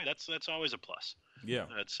you the same way, that's always a plus. Yeah.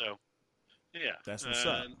 Yeah. That's what's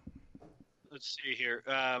up. Let's see here.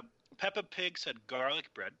 Peppa Pig said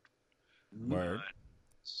garlic bread. Word.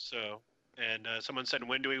 And someone said,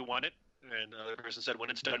 when do we want it? And another person said,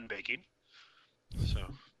 when it's done baking. So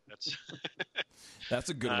that's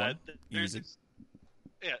a good one. Easy.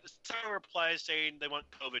 Yeah. Someone replies saying they want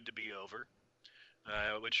COVID to be over.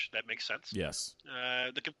 Which that makes sense. Yes.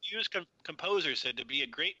 The confused composer said to be a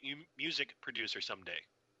great music producer someday.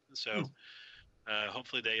 So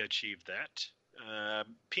hopefully they achieved that.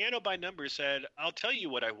 Piano by Numbers said, I'll tell you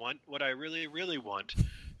what I want, what I really, really want.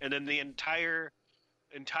 And then the entire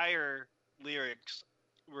lyrics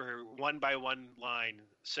were one by one line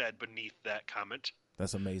said beneath that comment.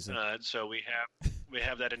 That's amazing. So we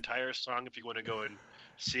have that entire song if you want to go and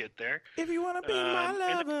see it there. If you want to be my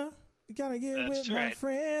lover. You gotta get with my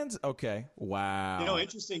friends. Okay. Wow.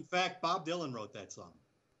 Interesting fact, Bob Dylan wrote that song.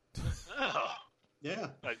 Oh. Yeah.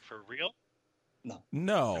 Like, for real?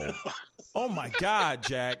 No. Oh, my God,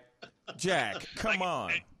 Jack. Jack, come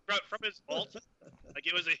on. From his vault? Like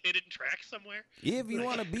it was a hidden track somewhere? If you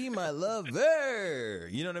want to be my lover.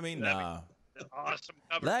 You know what I mean? Nah. Awesome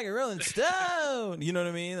cover. Like a Rolling Stone. You know what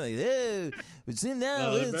I mean? Like, hey, we're sitting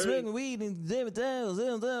down, we're smoking weed, and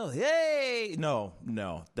hey. No,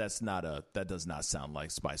 that does not sound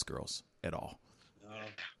like Spice Girls at all.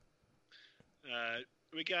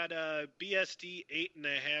 We got BSD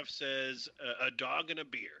 8.5 says a dog and a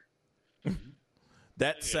beer.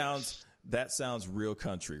 That sounds real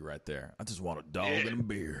country right there. I just want a dog and a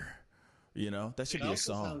beer. That should be a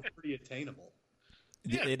song. Sounds pretty attainable.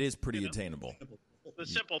 Yeah, it is pretty attainable. The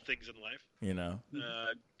simple things in life.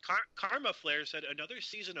 Karma Flare said another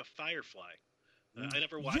season of Firefly. I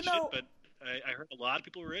never watched it, but I heard a lot of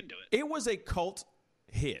people were into it. It was a cult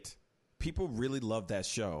hit. People really loved that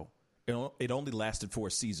show. It only lasted for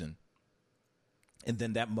a season. And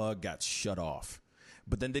then that mug got shut off.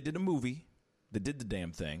 But then they did a movie. They did the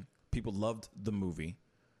damn thing. People loved the movie.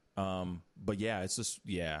 But yeah, it's just,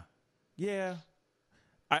 yeah. Yeah.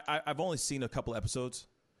 I've only seen a couple episodes,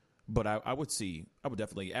 but I would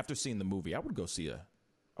definitely, after seeing the movie, I would go see a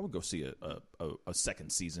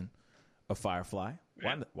second season of Firefly.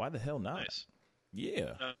 Yeah. Why the hell not? Nice.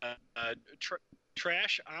 Yeah.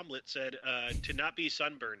 Trash Omelet said to not be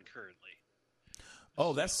sunburned currently.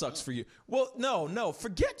 Oh, that sucks for you. Well, no,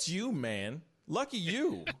 forget you, man. Lucky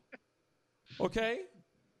you. Okay.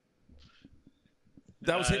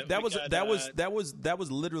 That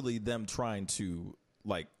was literally them trying to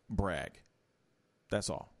like brag. That's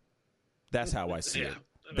all. That's how I see it.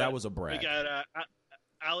 That was a brag. We got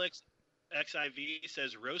Alex XIV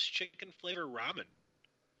says roast chicken flavor ramen.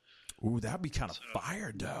 Ooh, that'd be kind of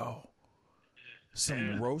fire, though.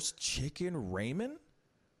 Some roast chicken ramen?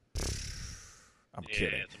 I'm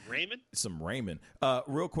kidding. Some ramen.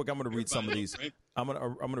 Real quick, I'm going to read some of these. I'm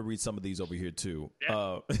going to read some of these over here too.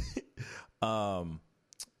 Yeah.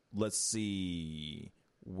 Let's see.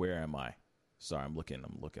 Where am I? Sorry, I'm looking.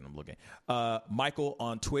 Michael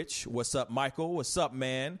on Twitch. What's up, Michael? What's up,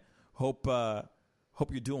 man? Hope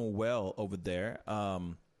you're doing well over there.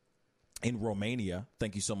 In Romania.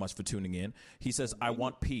 Thank you so much for tuning in. He says, I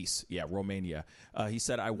want peace. Yeah, Romania. He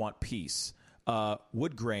said, I want peace.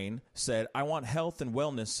 Woodgrain said, I want health and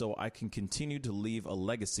wellness so I can continue to leave a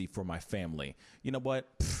legacy for my family. You know what?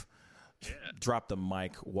 Drop the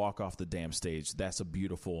mic, walk off the damn stage. That's a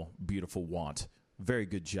beautiful, beautiful want. Very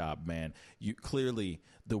good job, man. You clearly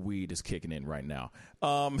the weed is kicking in right now.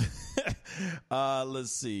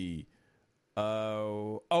 Let's see.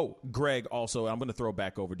 Greg also, I'm going to throw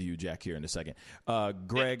back over to you, Jack, here in a second.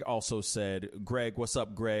 Greg also said, Greg, what's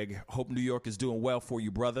up, Greg? Hope New York is doing well for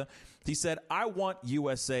you, brother. He said, I want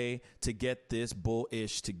USA to get this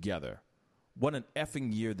bullish together. What an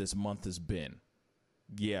effing year this month has been.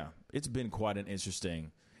 Yeah, it's been quite an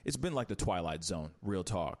interesting. It's been like the Twilight Zone, real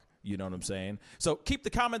talk. You know what I'm saying? So keep the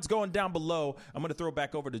comments going down below. I'm going to throw it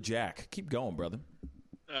back over to Jack. Keep going, brother.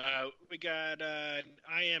 We got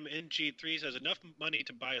IMNG3 says enough money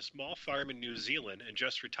to buy a small farm in New Zealand and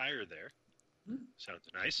just retire there. Sounds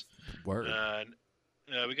nice. Word.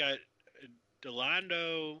 We got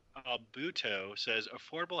Delando Albuto says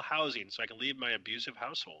affordable housing so I can leave my abusive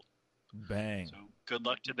household. Bang. So good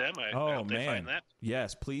luck to them. I hope they find that.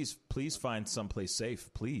 Yes, please find someplace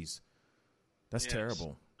safe, please. That's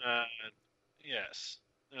terrible. Yes.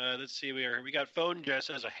 Let's see. We got Phone Jess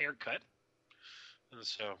as a haircut.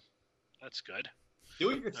 So that's good.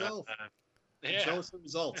 Do it yourself. Show us the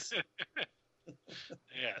results.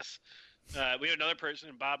 Yes. We have another person,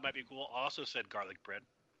 and Bob might be cool, also said garlic bread.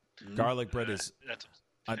 Garlic bread is...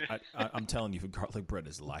 I'm telling you, garlic bread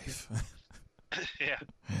is life. Yeah.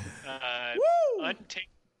 Untamed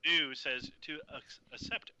New says to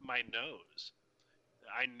accept my nose.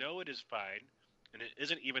 I know it is fine, and it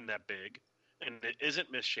isn't even that big, and it isn't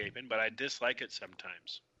misshapen, but I dislike it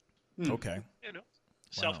sometimes. Okay. You know,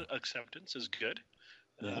 self-acceptance is good.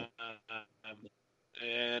 Yeah.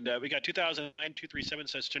 And we got 2009-237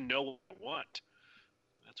 says to know what I want.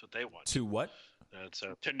 That's what they want. To what?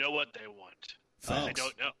 To know what they want. Facts. I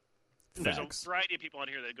don't know. Facts. There's a variety of people on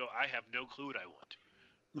here that go, I have no clue what I want.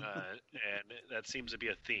 And that seems to be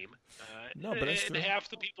a theme. No, but that's true. And half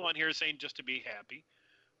the people on here are saying just to be happy.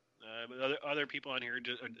 But other people on here,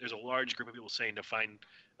 there's a large group of people saying to find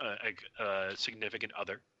a significant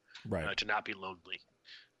other, right? To not be lonely.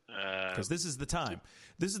 Because this is the time.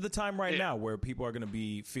 This is the time right now where people are going to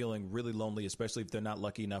be feeling really lonely, especially if they're not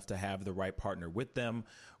lucky enough to have the right partner with them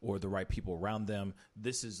or the right people around them.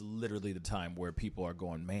 This is literally the time where people are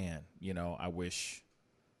going, man, I wish,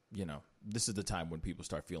 this is the time when people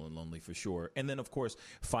start feeling lonely for sure. And then, of course,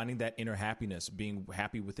 finding that inner happiness, being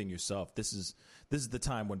happy within yourself. This is the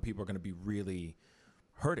time when people are going to be really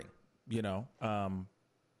hurting,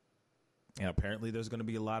 apparently there's going to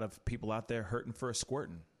be a lot of people out there hurting for a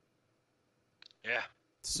squirting. Yeah.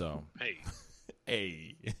 So.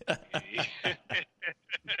 Hey.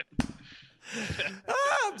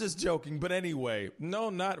 I'm just joking. But anyway, no,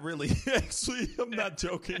 not really. Actually, I'm not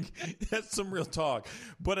joking. That's some real talk.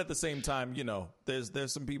 But at the same time,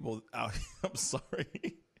 there's some people out. I'm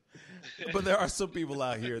sorry. But there are some people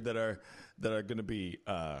out here that are going to be,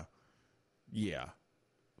 that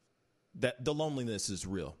the loneliness is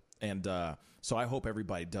real. And so I hope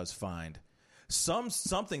everybody does find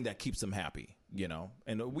something that keeps them happy,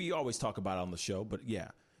 and we always talk about it on the show, but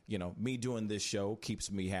me doing this show keeps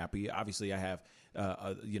me happy. Obviously I have,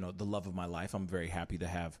 the love of my life. I'm very happy to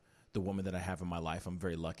have the woman that I have in my life. I'm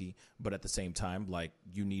very lucky, but at the same time, like,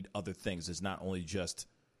 you need other things. It's not only just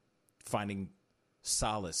finding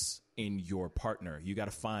solace in your partner. You got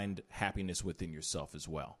to find happiness within yourself as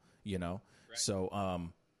well, Right.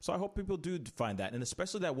 So I hope people do find that, and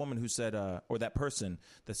especially that woman who said, or that person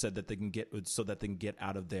that said that they can get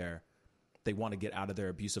out of they want to get out of their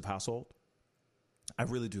abusive household. I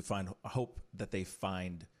really do hope that they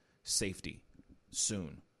find safety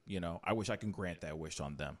soon. I wish I can grant that wish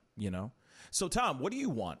on them. So Tom, what do you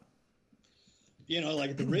want? Like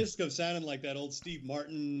at the risk of sounding like that old Steve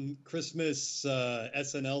Martin Christmas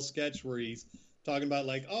SNL sketch where he's talking about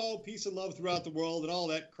like, oh, peace and love throughout the world and all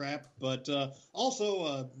that crap, but also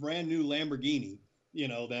a brand new Lamborghini,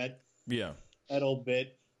 that old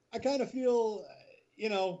bit. I kind of feel,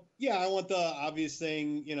 yeah, I want the obvious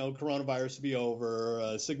thing, coronavirus to be over,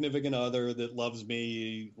 a significant other that loves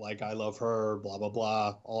me like I love her, blah, blah,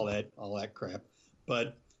 blah, all that crap.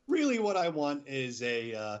 But really what I want is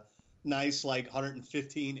a nice, like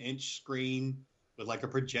 115-inch screen with like a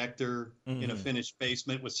projector in a finished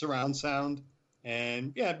basement with surround sound.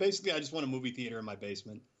 And yeah, basically I just want a movie theater in my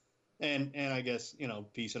basement. And I guess,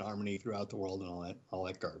 peace and harmony throughout the world and all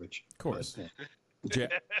that garbage. Of course. But, yeah.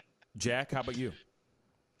 Jack, how about you?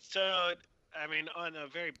 So, I mean, on a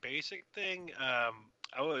very basic thing,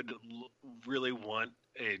 I would really want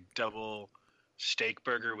a double steak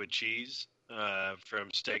burger with cheese from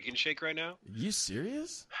Steak and Shake right now. You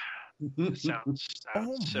serious? It sounds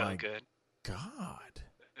Oh so my good. God.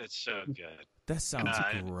 It's so good. That sounds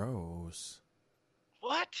gross.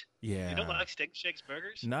 What? Yeah. You don't like Steak and Shake's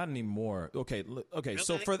burgers? Not anymore. Okay. Really?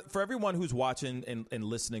 So for everyone who's watching and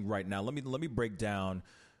listening right now, let me break down.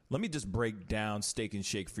 Let me just break down Steak and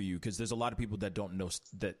Shake for you, because there's a lot of people that don't know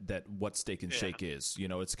that what Steak and Shake is.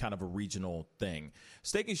 It's kind of a regional thing.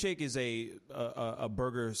 Steak and Shake is a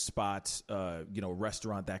burger spot,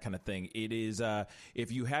 restaurant, that kind of thing. It is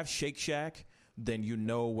if you have Shake Shack, then you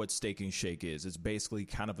know what Steak and Shake is. It's basically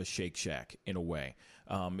kind of a Shake Shack in a way.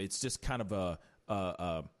 It's just kind of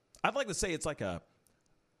I'd like to say it's like a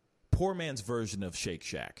poor man's version of Shake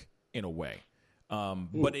Shack in a way.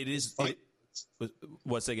 But it is.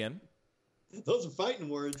 What's again? Those are fighting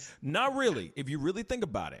words. Not really, if you really think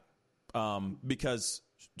about it. Because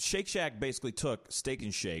Shake Shack basically took Steak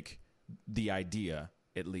and Shake, the idea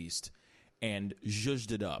at least, and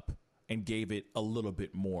zhuzhed it up and gave it a little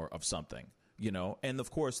bit more of something, And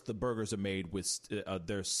of course, the burgers are made with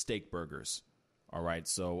they're steak burgers. All right,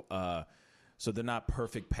 so they're not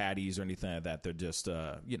perfect patties or anything like that. They're just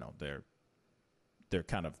they're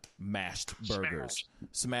kind of mashed burgers,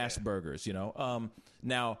 smashed burgers,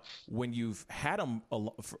 Now, when you've had them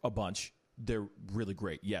a bunch, they're really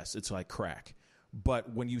great. Yes, it's like crack.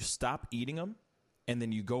 But when you stop eating them and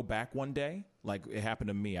then you go back one day, like it happened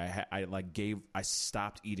to me, I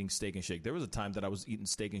stopped eating Steak and Shake. There was a time that I was eating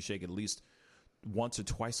Steak and Shake at least once or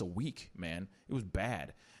twice a week, man. It was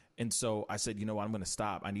bad. And so I said, what, I'm going to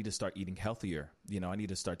stop. I need to start eating healthier. I need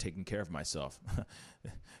to start taking care of myself.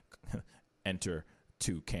 Enter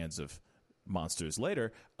 2 cans of Monsters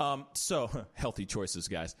later. So healthy choices,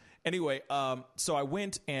 guys. Anyway, so I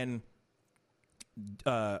went and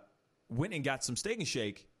got some Steak and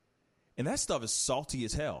Shake, and that stuff is salty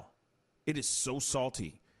as hell. It is so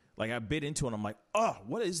salty. Like I bit into it, and I'm like, oh,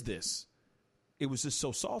 what is this? It was just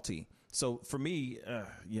so salty. So for me,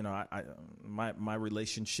 my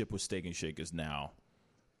relationship with Steak and Shake is now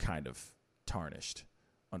kind of tarnished,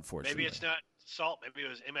 unfortunately. Maybe it's not salt. Maybe it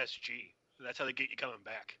was MSG. That's how they get you coming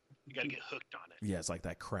back. You got to get hooked on it. Yeah, it's like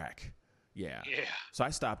that crack. Yeah. Yeah. So I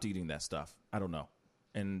stopped eating that stuff. I don't know.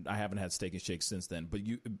 And I haven't had Steak and Shake since then. But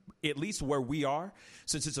at least where we are,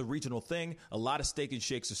 since it's a regional thing, a lot of Steak and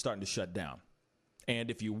Shakes are starting to shut down. And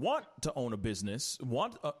if you want to own a business,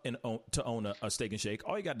 to own a Steak and Shake,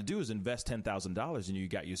 all you got to do is invest $10,000 and you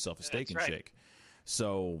got yourself a Steak and Shake.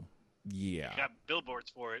 So, yeah. You got billboards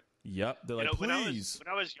for it. Yep. They're like, please.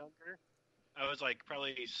 When I was younger, I was like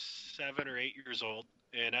probably 7 or 8 years old,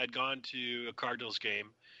 and I'd gone to a Cardinals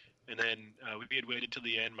game, and then we had waited till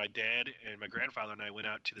the end. My dad and my grandfather and I went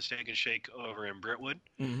out to the Steak and Shake over in Brentwood,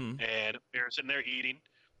 and we were sitting there eating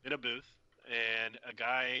in a booth, and a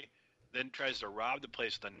guy then tries to rob the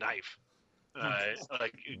place with a knife,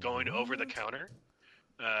 like going over the counter.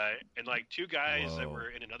 And like 2 guys that were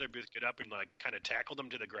in another booth get up and like kind of tackled him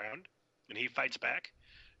to the ground, and he fights back.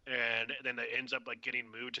 And then it ends up like getting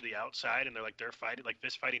moved to the outside, and they're fighting, like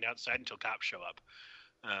fist fighting outside until cops show up.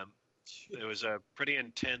 It was a pretty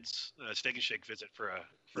intense Steak and Shake visit for a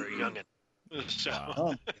youngin. So,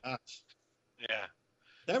 oh my gosh. Yeah.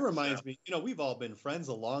 That reminds me, we've all been friends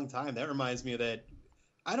a long time. That reminds me of that.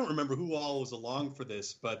 I don't remember who all was along for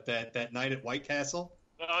this, but that night at White Castle.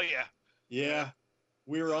 Oh yeah. Yeah.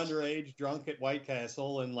 We were underage, drunk at White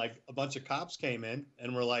Castle, and like a bunch of cops came in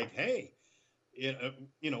and were like, hey,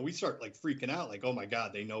 we start like freaking out, like, oh my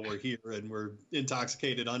God, they know we're here and we're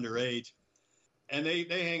intoxicated underage. And they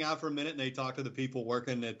hang out for a minute and they talk to the people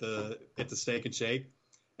working at the Steak and Shake.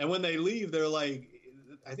 And when they leave, they're like,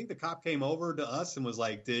 I think the cop came over to us and was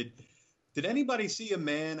like, did anybody see a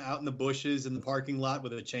man out in the bushes in the parking lot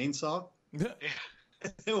with a chainsaw?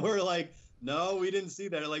 And we're like, no, we didn't see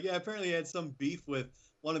that. They're like, yeah, apparently he had some beef with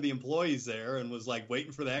one of the employees there and was like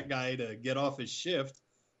waiting for that guy to get off his shift.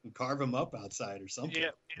 and carve them up outside or something.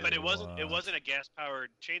 Yeah, but it wasn't a gas powered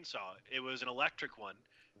chainsaw. It was an electric one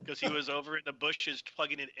because he was over in the bushes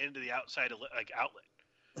plugging it into the outside outlet.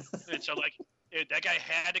 And so that guy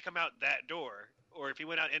had to come out that door, or if he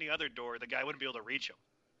went out any other door, the guy wouldn't be able to reach him.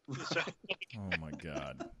 So, oh my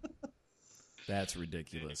God, that's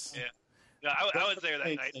ridiculous. Yeah, no, I was there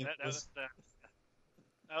that night.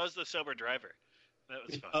 That was the sober driver. That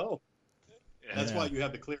was fun. Oh, yeah. That's why you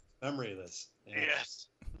have the clearest memory of this. Yeah. Yes.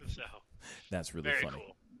 So that's really funny.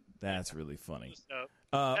 Cool. That's really funny. So,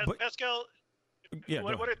 but, Pascal, yeah,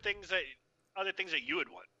 what are other things that you would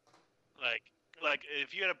want? Like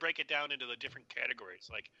if you had to break it down into the different categories,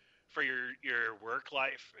 like for your work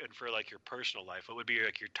life and for like your personal life, what would be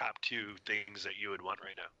like your top 2 things that you would want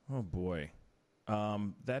right now? Oh boy,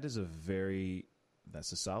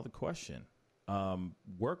 that's a solid question.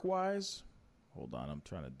 Work wise, hold on, I'm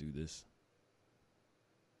trying to do this.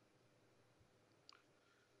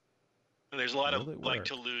 And there's a lot of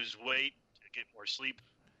to lose weight, to get more sleep,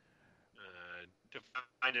 to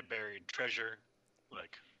find a buried treasure,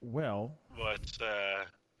 what's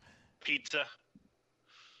pizza?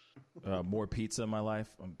 More pizza in my life.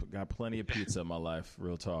 I've got plenty of pizza in my life.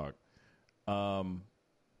 Real talk.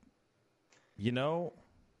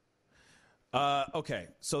 Okay.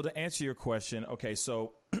 So to answer your question,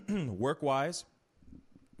 so work-wise,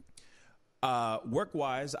 I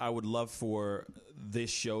would love for this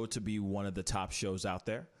show to be one of the top shows out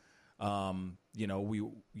there.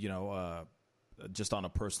 Just on a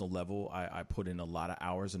personal level, I put in a lot of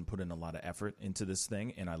hours and put in a lot of effort into this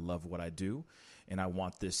thing, and I love what I do, and I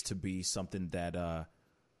want this to be something that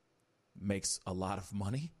makes a lot of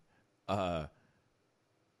money, and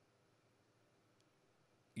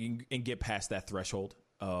get past that threshold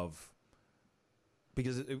of,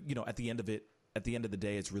 because at the end of the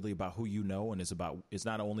day, it's really about who you know, and it's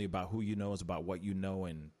not only about who you know, it's about what you know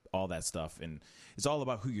and all that stuff, and it's all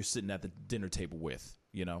about who you're sitting at the dinner table with,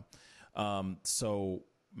 So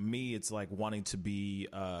me, it's like wanting to be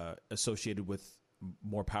associated with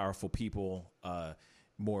more powerful people,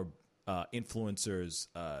 more influencers,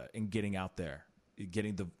 and getting out there,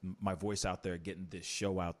 getting my voice out there, getting this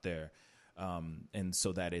show out there, and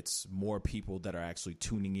so that it's more people that are actually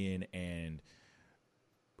tuning in and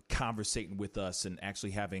conversating with us, and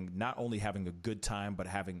actually not only having a good time, but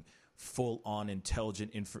having full on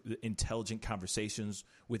intelligent conversations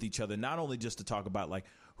with each other, not only just to talk about like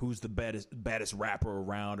who's the baddest rapper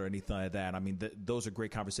around or anything like that. I mean, those are great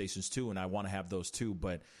conversations too, and I want to have those too,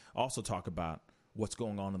 but also talk about what's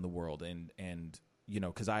going on in the world, and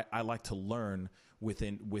because I like to learn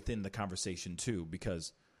within the conversation too,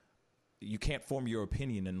 because you can't form your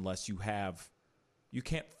opinion unless you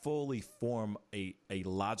can't fully form a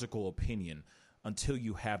logical opinion until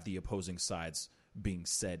you have the opposing sides being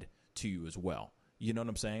said to you as well. You know what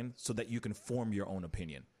I'm saying? So that you can form your own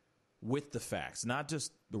opinion with the facts, not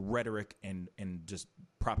just the rhetoric and just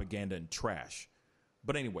propaganda and trash.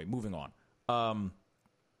 But anyway, moving on,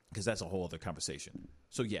 because that's a whole other conversation.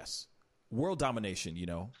 So yes, world domination,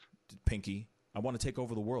 Pinky. I want to take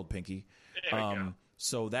over the world, Pinky.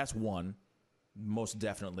 So that's one, most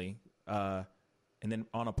definitely. And then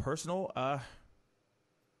on a personal,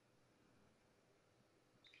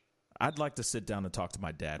 I'd like to sit down and talk to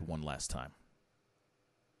my dad one last time.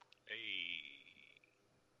 Hey,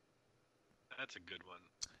 that's a good one.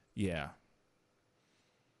 Yeah.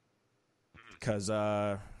 Because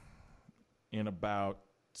in about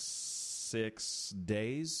 6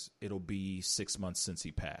 days, it'll be 6 months since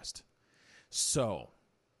he passed. So,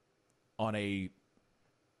 on a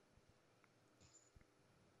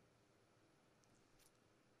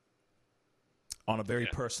very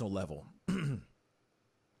personal level.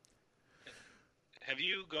 Have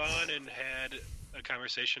you gone and had a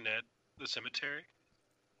conversation at the cemetery?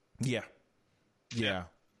 Yeah.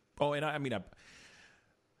 Oh, and I mean,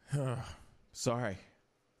 sorry.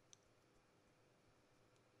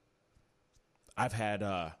 I've had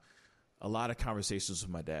a lot of conversations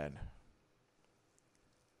with my dad.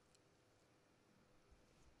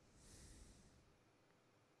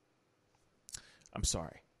 I'm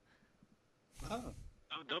sorry. Oh,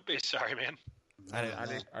 don't be sorry, man. I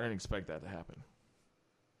didn't expect that to happen.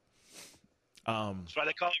 That's why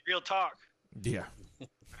they call it real talk. Yeah.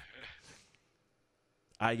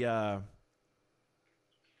 I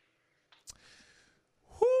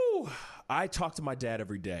talk to my dad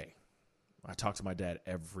every day.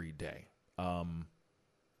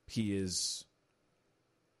 He is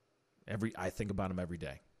I think about him every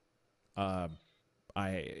day. And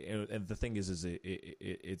the thing is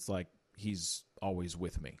it's like he's always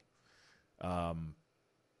with me.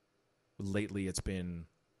 Lately it's been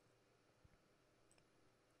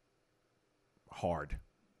hard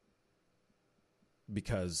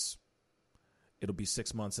because it'll be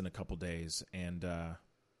 6 months in a couple days. And,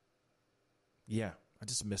 yeah, I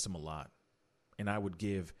just miss him a lot. And I would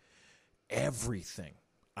give everything.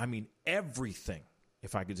 I mean, everything.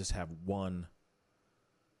 If I could just have one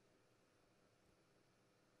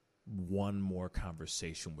more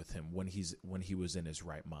conversation with him when he was in his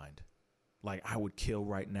right mind. Like, I would kill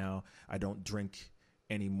right now. I don't drink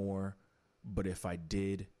anymore, but if I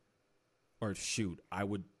did, or shoot, I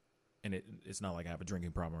would, and it's not like I have a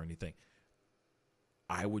drinking problem or anything.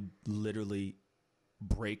 I would literally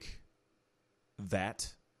break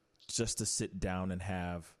that just to sit down and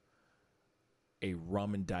have a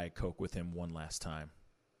rum and Diet Coke with him one last time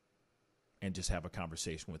and just have a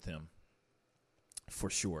conversation with him for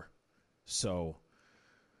sure. So,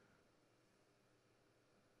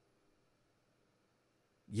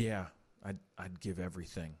 yeah, I'd give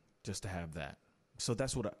everything just to have that. So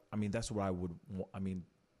that's what that's what I would.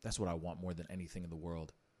 That's what I want more than anything in the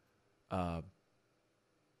world.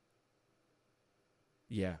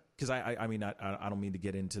 Yeah, because I don't mean to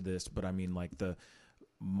get into this, but I mean, like,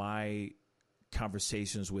 my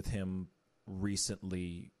conversations with him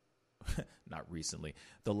recently, not recently,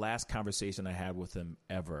 the last conversation I had with him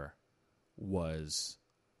ever was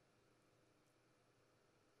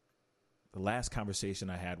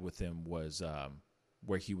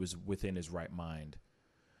where he was within his right mind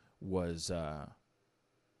was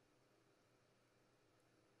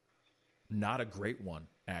not a great one,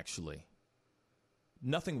 actually.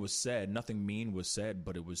 Nothing was said, nothing mean was said,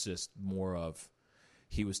 but it was just more of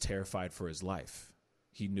he was terrified for his life.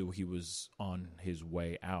 He knew he was on his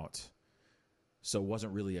way out. So it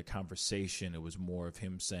wasn't really a conversation. It was more of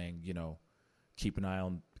him saying, you know, keep an eye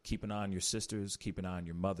on your sisters, keep an eye on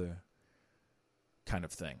your mother, kind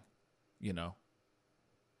of thing, you know.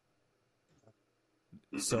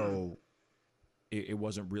 So it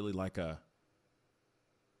wasn't really like a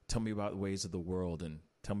tell me about the ways of the world and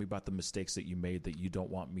tell me about the mistakes that you made that you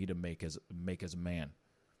don't want me to make as a man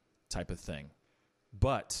type of thing.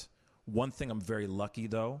 But one thing I'm very lucky,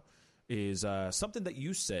 though, is something that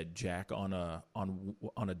you said, Jack, on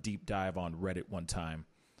a deep dive on Reddit one time,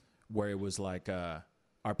 where it was like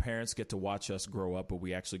our parents get to watch us grow up, but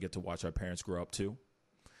we actually get to watch our parents grow up too.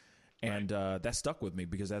 And that stuck with me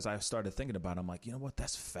because as I started thinking about it, I'm like, you know what?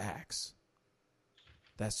 That's facts.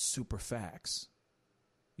 That's super facts.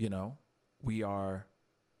 You know,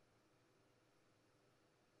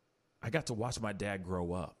 I got to watch my dad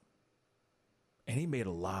grow up, and he made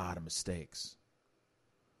a lot of mistakes.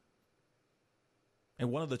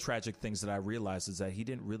 And one of the tragic things that I realized is that he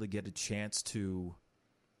didn't really get a chance to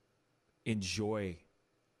enjoy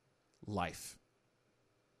life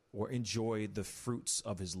or enjoy the fruits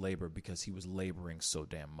of his labor because he was laboring so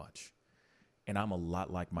damn much. And I'm a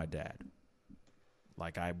lot like my dad.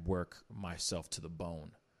 Like, I work myself to the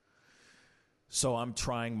bone. So I'm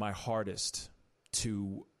trying my hardest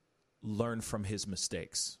to learn from his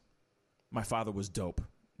mistakes. My father was dope.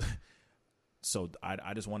 So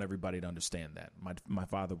I just want everybody to understand that. My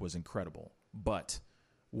father was incredible. But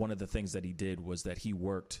one of the things that he did was that he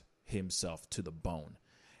worked himself to the bone.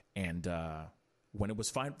 And when it was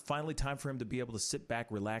finally time for him to be able to sit back,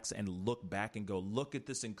 relax, and look back and go, look at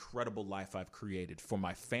this incredible life I've created for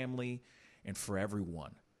my family and for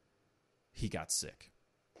everyone, he got sick.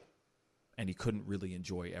 And he couldn't really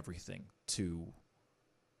enjoy everything to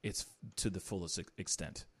the fullest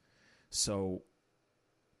extent. So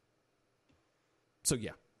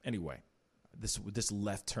yeah. Anyway, this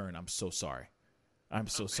left turn, I'm so sorry. I'm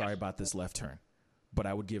so sorry about this left turn. But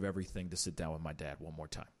I would give everything to sit down with my dad one more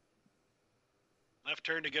time. Left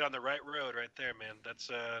turn to get on the right road, right there, man. That's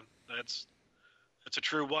a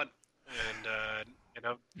true one. And you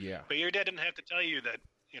know. Yeah. But your dad didn't have to tell you that.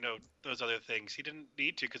 You know, those other things. He didn't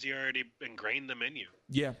need to because he already ingrained them in you.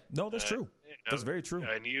 Yeah. No, that's true. You know, that's very true.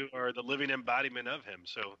 And you are the living embodiment of him.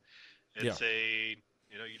 So it's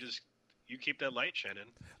you keep that light shining.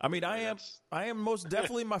 I mean, I am most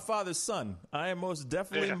definitely my father's son. I am most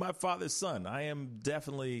definitely my father's son. I am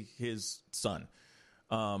definitely his son.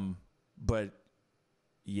 But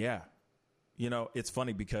yeah, you know, it's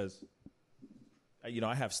funny because, you know,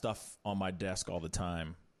 I have stuff on my desk all the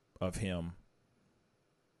time of him,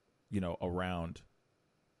 you know, around.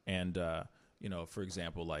 And, you know, for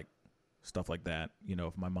example, like stuff like that, you know,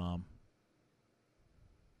 of my mom,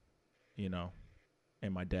 you know,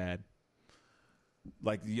 and my dad.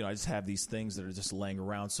 Like, you know, I just have these things that are just laying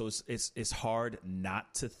around. So it's hard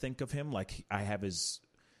not to think of him. Like, I have his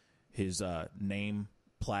name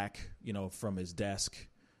plaque, you know, from his desk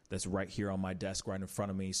that's right here on my desk right in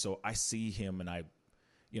front of me. So I see him and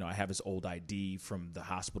I have his old ID from the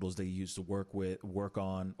hospitals they used to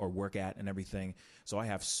work at and everything. So I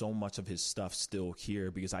have so much of his stuff still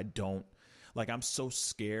here because I'm so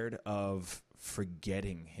scared of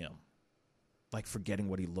forgetting him, like forgetting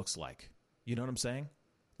what he looks like. You know what I'm saying?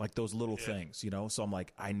 Like those little things, So I'm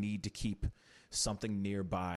like, I need to keep something nearby